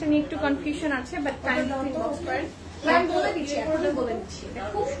প্রাইসটা নিয়ে একটু কনফিউশন আছে, বাট আমি বলে দিচ্ছি, এটা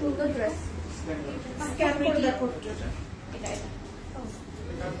খুব সুন্দর ড্রেস। স্ক্যান করে দেখো, এটা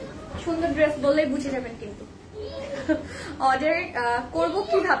সুন্দর ড্রেস বললেই বুঝে যাবেন। কিন্তু অর্ডার করব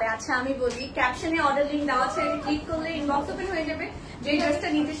কিভাবে? আচ্ছা আমি বলি, ক্যাপশনে অর্ডার লিংক দেওয়া আছে, ক্লিক করলে ইনবক্স ওপেন হয়ে যাবে। যে ড্রেসটা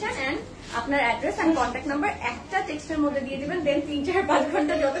নিতে চান এন্ড আপনার অ্যাড্রেস এন্ড কন্ট্যাক্ট নাম্বার একটা টেক্সটের মধ্যে দিয়ে দিবেন, দেন 3-4-5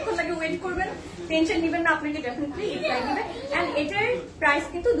 ঘন্টা যতক্ষণ লাগে ওয়েট করবেন, টেনশন নিবেন না, আপনাকে ডেফিনেটলি রিপ্লাই দিবে। এন্ড এটার প্রাইস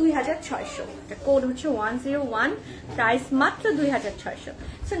কিন্তু 2600, এটা কোড হচ্ছে 101, প্রাইস মাত্র 2600।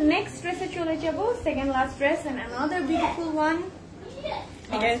 সো নেক্সট ড্রেসে চলে যাব, second last dress and another beautiful one.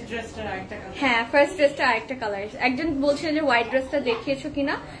 হ্যাঁ ফার্স্ট ড্রেসটা আরেকটা কালার। একজন বলছিল যে হোয়াইট ড্রেসটা দেখিয়েছো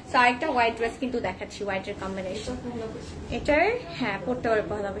কিনা, তো আরেকটা হোয়াইট ড্রেস কিন্তু দেখাচ্ছি, হোয়াইটের কম্বিনেশন। এটার হ্যাঁ পড়তে পারবে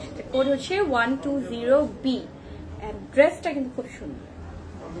পহলা বৈশাখে। কোড হচ্ছে 120B। ড্রেসটা কিন্তু খুব সুন্দর,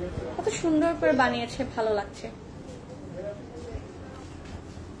 কত সুন্দর করে বানিয়েছে, ভালো লাগছে।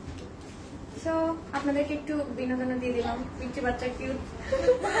 সো আপনাদেরকে একটু বিনোদন দিয়ে দিলাম, পিচ্চি বাচ্চা কিউট।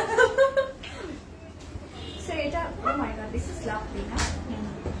 সো এটা, ও মাই গড, দিস ইজ লাভলি না?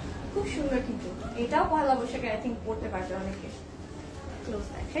 খুব সুন্দর, কিন্তু এটাও পয়লা বৈশাখে আই থিঙ্ক পড়তে পারবে অনেকে। ক্লোজ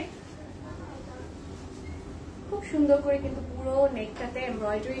দেখে খুব সুন্দর করে কিন্তু পুরো নেকটাতে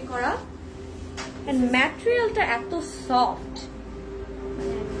এমব্রয়ডারি করা, এন্ড ম্যাটেরিয়ালটা এত সফট,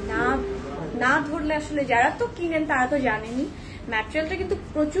 না ধরলে আসলে যারা তো কিনেন তারা তো জানেনি ম্যাটেরিয়ালটা কিন্তু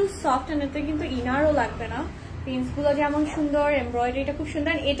প্রচুর সফট, এন্ড এতে কিন্তু ইনারও লাগবে না। প্রিন্টস গুলো যেমন সুন্দর, এমব্রয়ডারিটা খুব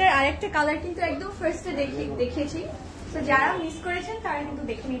সুন্দর। এটার আরেকটা কালার কিন্তু একদম ফার্স্টে দেখিয়েছি, তো যারা মিস করেছেন তারা কিন্তু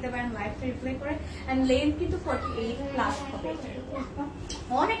দেখে নিতে পারেন লাইভটা রিপ্লে করে। এন্ড লেন্থ কিন্তু 48+ হবে,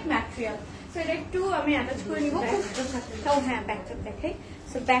 অনেক ম্যাটেরিয়াল। সো এটা একটু আমি অ্যাটাচ করে নিব। তাও হ্যাঁ, ব্যাকটা দেখাই।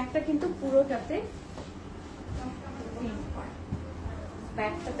 সো ব্যাকটা কিন্তু পুরোটাতে প্রিন্ট করা,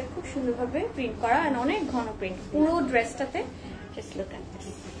 ব্যাকটাতে খুব সুন্দরভাবে প্রিন্ট করা, এন্ড অনেক ঘন প্রিন্ট পুরো ড্রেসটাতে। Just look at this,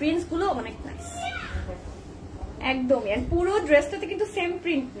 prints গুলো অনেক নাইস একদমই। এন্ড পুরো ড্রেসটাতে কিন্তু সেম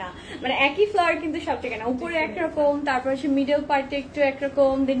প্রিন্ট না, মানে একই ফ্লাওয়ার কিন্তু সব জায়গায় না। উপরে একরকম, তারপর হচ্ছে মিডল পার্টে একটু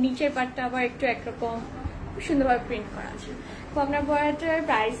একরকম, দেন নিচের পার্টটা আবার একটু একরকম, খুব সুন্দরভাবে প্রিন্ট করা আছে। আপনার বয়াটার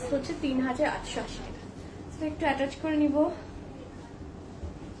প্রাইস হচ্ছে 3880 টাকা। একটু অ্যাটাচ করে নিব।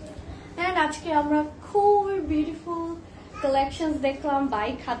 এন্ড আজকে আমরা খুব বিউটিফুল কালেকশন দেখলাম বাই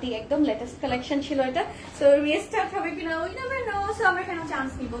খাদি, একদম লেটেস্ট কালেকশন ছিল এটা। সো রিস্টার্ট হবে কিনা ওই নেবে নো, সো আমরা কেন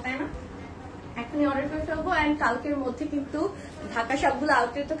চান্স নিব, তাই না? এখনই অর্ডার করে ফেলবো। এন্ড কালকের মধ্যে কিন্তু ঢাকা সবগুলো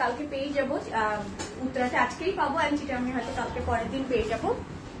আউটলেট তো কালকে পেয়ে যাবো, উত্তরাতে আজকেই পাবো, এন্ড যেটা আমি হয়তো কালকে পরের দিন পেয়ে যাবো।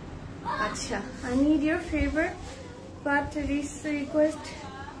 আচ্ছা, I need your favour but request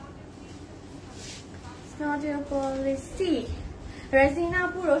not your policy. Razina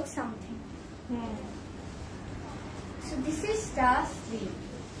Apu wrote something. So this is the sleeve.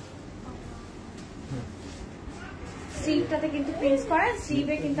 স্লিভটাতে কিন্তু প্রিন্টস করা,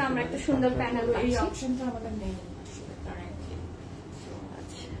 স্লিভে কিন্তু আমরা একটা সুন্দর প্যানেল পাচ্ছি। এই অপশনটা আমাদের নেই কারেন্টলি।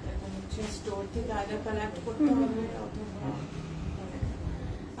 আচ্ছা, এখন হচ্ছে স্টোর থেকে আগে কালেক্ট করতে হবে, অথবা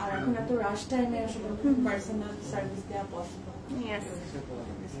আর এখন এত রাশ টাইমে আসলে পার্সোনাল সার্ভিস দেওয়া possible. Yes.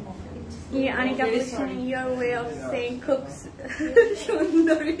 Yeah, Anika, your way of saying cooks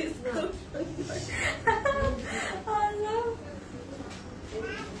Sundar is cook. Oh no.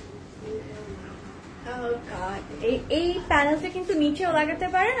 Oh god. এই প্যানেলটা কিন্তু নিচেও লাগাতে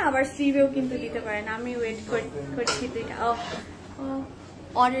পারেন, আবার স্লিভেও কিন্তু দিতে পারেন। আমি ওয়েট করছি দুইটা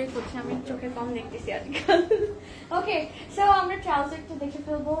অর্ডার করছি, আমি চোখে কম দেখতেছি আজকাল। ওকে, সো আমরা ট্রাউজারটা দেখে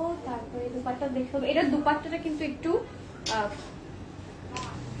ফেলবো, তারপরে দুপাট্টা দেখে ফেলবো। এটা দুপাট্টাটা কিন্তু একটু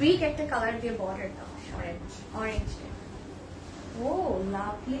ব্রিক একটা কালার দিয়ে বর্ডার দেওয়া, অরেঞ্জ। ও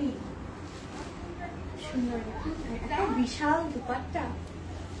লাভলি, সুন্দর, একটা বিশাল দুপাট্টা,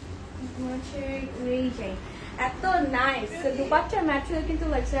 উড়েই যাই, এত নাইস। দুপাট্টার ম্যাটেরিয়াল কিন্তু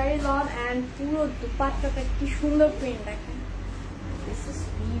লাক্সারি লন, এন্ড পুরো দুপাট্টাটা কি সুন্দর প্রিন্ট দেখেন।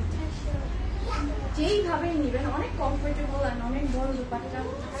 যেইভাবে নিবেন অনেক কমফোর্টেবল, আর অনেক বড় দুপাট্টা।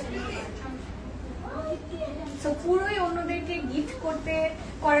 পুরোই অন্যদেরকে গিফট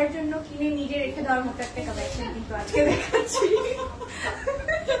করার জন্য কিনে নিজে রেখে দেওয়ার মতো একটা কালেকশন কিন্তু আজকে দেখাচ্ছি।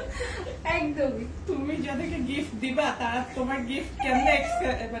 একদমই, তুমি যাদেরকে গিফট দিবা তারা তোমার গিফট কেমনে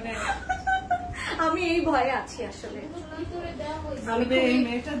মানে আমি এই ভয়ে আছি আসলে। আমি এই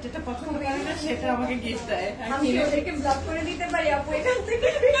মেয়েটা যেটা পছন্দ করে না সেটা আমাকে গিফট দেয়, আমি ওদেরকে ব্লক করে দিতে পারি আপু এখান থেকে,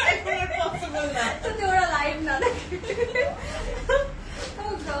 পসিবল না তো ওরা লাইভ না দেখে।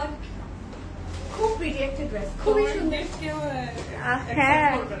 Oh God, খুব প্রিটি একটা ড্রেস, খুবই সুন্দর।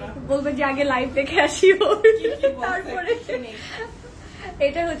 হ্যাঁ, বলবো যে আগে লাইভ দেখে আসি তারপরে।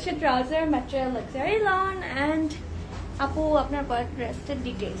 এটা হচ্ছে trouser, material luxury loan, and আপু আপনার ড্রেসটার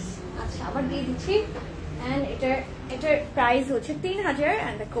ডিটেলস আচ্ছা আবার দিয়ে দিচ্ছি। এন্ড এটার প্রাইস হচ্ছে 3000,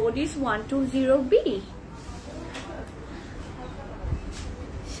 and the code is 120B।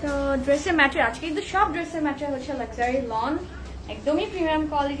 So ড্রেসের ম্যাটেরিয়াল আজকে কিন্তু সব ড্রেসের ম্যাটেরিয়াল হচ্ছে লাক্সারি লন, একদমই প্রিমিয়াম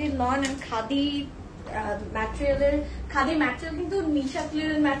কোয়ালিটির loan, and khadi ম্যাটেরিয়ালের। Khadi material কিন্তু নিশা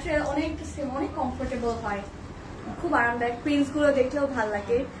ম্যাটেরিয়াল অনেক কমফোর্টেবল হয়, খুব আরামদায়ক। প্রিন্টস গুলো দেখলেও ভালো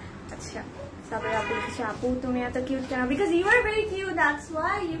লাগে। আচ্ছা, তারপরে আপু লিখেছে, আপু তুমি এত কিউট কেন? Because you are very cute, that's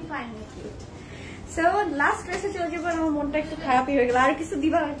why you find me cute. So last ড্রেসে চলে যাবো, আমার মনটা একটু খারাপই হয়ে গেল। আর কিছু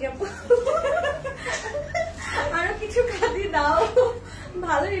দিবা নাকি আপু? আরো কিছু খাদি দাও,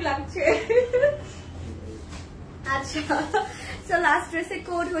 ভালোই লাগছে। আচ্ছা, সো লাস্ট ড্রেসের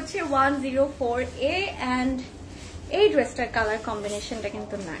কোড হচ্ছে 104A, এন্ড এই ড্রেসটার কালার কম্বিনেশনটা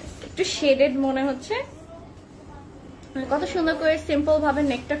কিন্তু নাইস, একটু শেডেড মনে হচ্ছে। কত সুন্দর করে সিম্পল ভাবে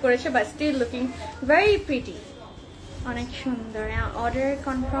নেকটা করেছে, but still looking very pretty, অনেক সুন্দর। অর্ডার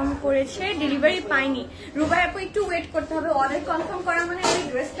কনফার্ম করেছে, ডেলিভারি পাইনি। রুবাই আপু একটু ওয়েট করতে হবে, অর্ডার কনফার্ম করা মানে এই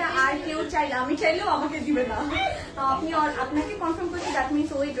ড্রেসটা আর কেউ চাইলে, আমি চাইলেও আমাকে দিবে না। আপনি আপনাকে কনফার্ম করেছে, দ্যাট মিনস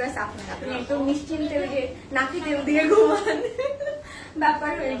ওই ড্রেস আপনার, আপনি একদম নিশ্চিন্তে যে নাকি তেল দিয়ে ঘুমান।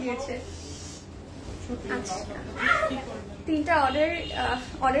 ব্যাপার হয়ে গিয়েছে। আচ্ছা, 3টা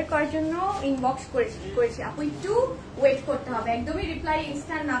অর্ডার করার জন্য ইনবক্স করেছি আপু, একটু ওয়েট করতে হবে, একদমই রিপ্লাই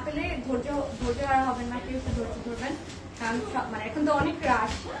ইনস্ট্যান্ট না পেলে ধৈর্য আর হবে না, কেউ একটু ধৈর্য ধরবেন, কারণ মানে এখন তো অনেক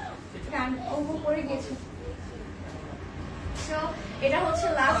রাশ ওভার করে গেছে। সো এটা হচ্ছে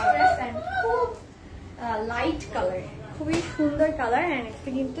লাস্ট ড্রেস এন্ড খুব লাইট কালার, খুবই সুন্দর কালার, এন্ড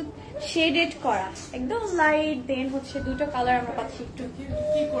এটা কিন্তু শেডেড করা, একদম লাইট। দেন হচ্ছে দুটো কালার আমরা পাচ্ছি, একটু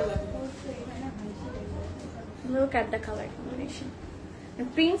কি করলাম look at the color combination,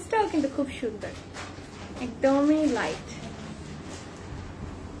 প্রিন্টসটাও কিন্তু খুব সুন্দর, একদমই লাইট।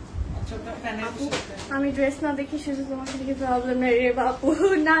 আমি ড্রেস না দেখি শুধু তোমাকে দেখে প্রবলেম নেই রে বাপু,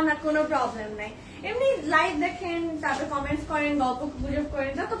 না না কোনো প্রবলেম নাই, এমনি লাইভ দেখেন, তারপর কমেন্টস করেন, গল্প গুজব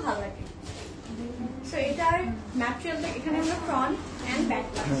করেন, যত ভালো লাগে। সো এটার ম্যাটেরিয়ালটা এখানে আমরা ফ্রন্ট এন্ড ব্যাক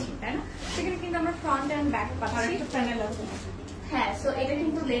পাচ্ছি, তাই না? সেখানে কিন্তু আমরা ফ্রন্ট এন্ড ব্যাক পাচ্ছি, হ্যাঁ। সো এটা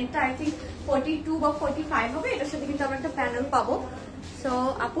কিন্তু লেন্থটা আই থিঙ্ক 42 বা 45 হবে, এটার সাথে কিন্তু আমরা একটা প্যানেল পাবো। সো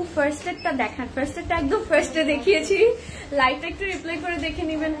আপু ফার্স্ট এডটা দেখান, ফার্স্ট এডটা একদম ফার্স্টে দেখিয়েছি, লাইটটা একটু রিপ্লাই করে দেখে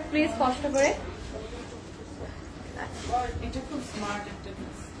নেবেন প্লিজ কষ্ট করে। এটা খুব স্মার্ট একটা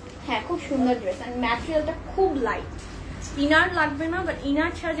ড্রেস, হ্যাঁ খুব সুন্দর ড্রেস, আর ম্যাটেরিয়ালটা খুব লাইট, ইনার লাগবে না, বাট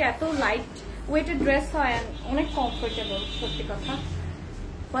ইনার ছাড়া যে এত লাইট ওয়েটেড ড্রেস হয়, অনেক কমফোর্টেবল সত্যি কথা।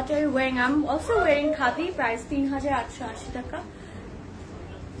 What are you wearing? I'm also wearing khadi, price 3880 টাকা,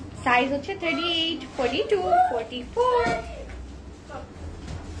 সাইজ হচ্ছে 38, 42, 44,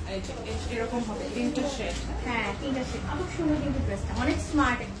 এরকম হবে 3টা শেড, হ্যাঁ 3টা শেড। খুব সুন্দর কিন্তু ড্রেসটা, অনেক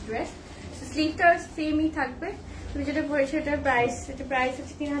স্মার্ট একটা ড্রেস, স্লিভটা সেমই থাকবে, তুমি যেটা পরেছো এটার প্রাইস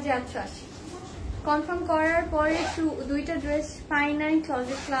হচ্ছে 3880। কনফার্ম করার পরে 2টা ড্রেস পাই নাই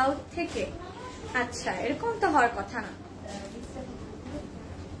ক্লজেট ক্লাউড থেকে, আচ্ছা এরকম তো হওয়ার কথা না।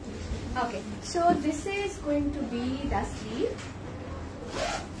 Okay, so this is going to be the sleeve.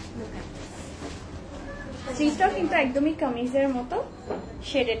 Look at this. Sleeveটা কিন্তু একদমই কামিজের মতো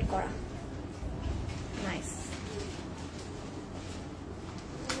শেডেড করা, নাইস।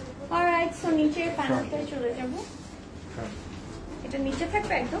 অলরাইট, সো নিচের প্যানেলটায় চলে যাব, এটা নিচে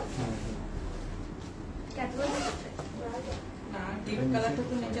থাকবে একদম, না ডিপ কালারটা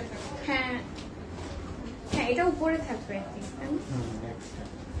তো নিচে থাকবে, হ্যাঁ হ্যাঁ এটা উপরে থাকবে আই থিঙ্ক।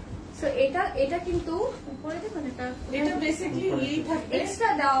 সো এটা কিন্তু উপরে দেখুন, এটা বেসিক্যালি এই থাকবে, এক্সট্রা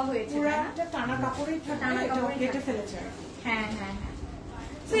দেওয়া হয়েছে, পুরো একটা টানা কাপড়ই থাকবে, টানা কাপড় কেটে ফেলেছে, হ্যাঁ হ্যাঁ হ্যাঁ।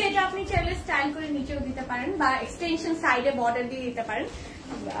 সো এটা আপনি চাইলে স্টাইল করে নিচেও দিতে পারেন, বা এক্সটেনশন সাইডে বর্ডার দিয়ে দিতে পারেন,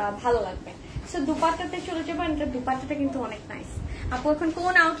 ভালো লাগবে। সো দুপাট্টাতে চলে যাবো, এটা দুপাট্টাটা কিন্তু অনেক নাইস। আপু এখন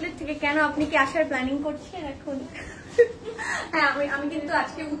কোন আউটলেট থেকে, কেন আপনি কি আসার প্ল্যানিং করছেন এখন? হ্যাঁ আমি কিন্তু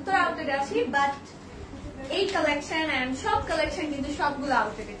আজকে উত্তর আউটলেটে আছি, বাট এই কালেকশন এন্ড সব কালেকশন কিন্তু সবগুলো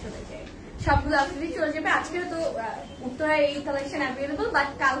আউটলেটে চলে যায়, সবগুলো আউটলেটে চলে যাবে। আজকেও তো উত্তরায় এই কালেকশন অ্যাভেলেবল, বাট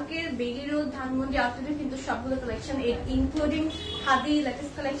কালকে বেইলি রোড ধানমন্ডি আউটলেটে কিন্তু সবগুলো collection including khadi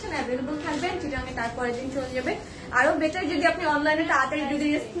latest collection available থাকবে, যেটা আমি তারপরের দিন চলে যাবে। আরো বেটার যদি আপনি অনলাইনে তাড়াতাড়ি যদি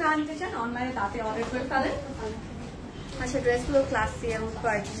রিস্ক না আনতে চান, অনলাইনে তাড়াতাড়ি অর্ডার করে ফেলেন। আচ্ছা ড্রেসগুলো ক্লাসি এবং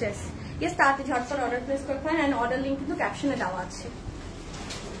পারচেস, ইয়েস তাড়াতাড়ি ঝটপট অর্ডার প্লেস করে ফেলেন, এন্ড অর্ডার লিঙ্ক কিন্তু ক্যাপশনে দেওয়া আছে।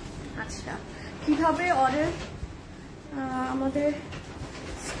 আচ্ছা কিভাবে অর্ডার, আমাদের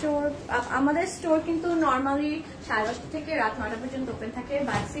স্টোর কিন্তু নর্মালি 10:30 থেকে রাত 9টা পর্যন্ত ওপেন থাকে,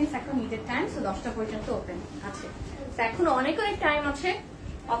 বাট সিন্স এখন ঈদের টাইম, সো 10টা পর্যন্ত ওপেন আছে। এখন অনেক টাইম আছে,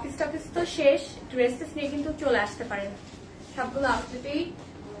 অফিস টফিস তো শেষ, ড্রেস নিয়ে কিন্তু চলে আসতে পারেন সবগুলো আউটলেটেই।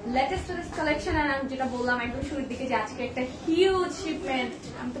 লেটেস্ট কালেকশন, আর আমি যেটা বললাম একদম শুরুর দিকে যে আজকে একটা হিউজ শিপমেন্ট,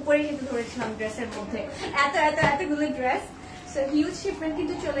 আমি তো পরে কিন্তু ধরেছিলাম ড্রেসের মধ্যে এতগুলো ড্রেস, সো হিউজ শিপমেন্ট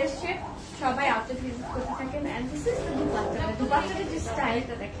কিন্তু চলে এসছে, সবাই আউটলেট ভিজিট করতে থাকেন। এন্ড দিস ইজ দ্য দুপাট্টাটা যে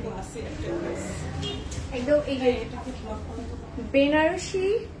স্টাইলটা দেখেন, একদম এই বেনারসি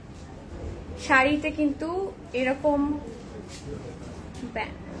শাড়িতে কিন্তু এরকম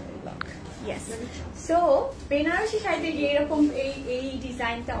ইয়েস, সো বেনারসি শাড়িতে এরকম এই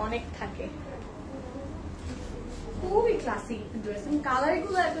ডিজাইনটা অনেক থাকে, খুবই ক্লাসিক ড্রেস, কালার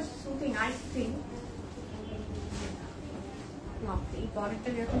গুলো এত সুতিং, আই থিঙ্ক এই বডিটা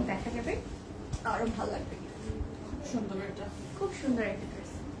যেরকম দেখা যাবে আরো ভালো লাগবে, খুব সুন্দর একটা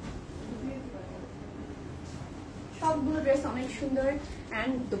ড্রেস, সবগুলো ড্রেস অনেক সুন্দর।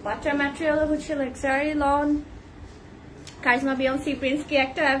 এন্ড দুপাট্টার ম্যাটেরিয়াল হচ্ছে luxury loan, charisma beyond C Prince কি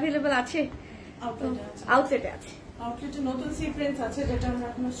একটা অ্যাভেলেবল আছে, আউটলেটে আছে, আউটলেটে নতুন সি প্রিন্স আছে যেটা আমরা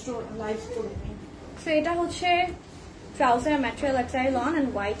এখনো স্টোর লাইভ করিনি। সো এটা হচ্ছে trouser material luxury loan and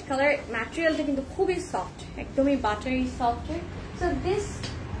white colour, ম্যাটেরিয়ালটা কিন্তু খুবই সফট, একদমই buttery soft. So this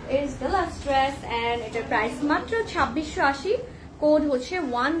is the last dress, and এটার প্রাইস মাত্র 2680, কোড হচ্ছে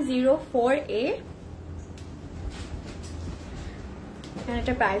 104A।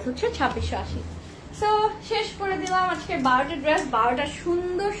 এটা প্রাইস হচ্ছে 2680। সো শেষ করে দিলাম আজকে 12টা ড্রেস। 12টা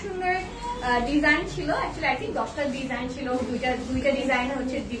সুন্দর সুন্দর ডিজাইন ছিল, অ্যাকচুয়ালি আই থিঙ্ক 10টা ডিজাইন ছিল, দুইটা ডিজাইন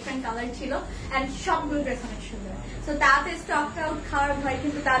হচ্ছে ডিফারেন্ট কালার ছিল, এন্ড সবগুলো ড্রেস অনেক সুন্দর। সো তাতে স্টক আউট খাওয়ার ভয়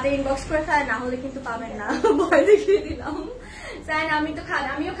কিন্তু তাদের ইনবক্স করে ফেলে, না হলে কিন্তু পাবেন না, ভয় দেখিয়ে দিলাম।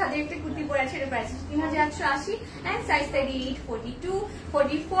 আমিও খাদি একটা কুর্তি পরে আছি, এটা প্রাইস 3880 এন্ড সাইজ 38, 42,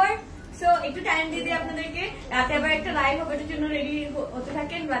 44। সো একটু টাইম দিয়ে দিই আপনাদেরকে, রাতে আবার একটা লাইভ হবে, এটার জন্য রেডি হতে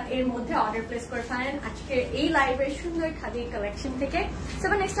থাকেন, বাট এর মধ্যে অর্ডার প্লেস করে ফেলেন আজকে এই লাইভের সুন্দর খাদি কালেকশন থেকে। সো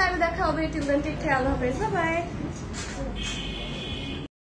নেক্সট লাইভে দেখা হবে, টিল দেন টেক কেয়ার, আল্লাহ হাফেজ, বাই বাই।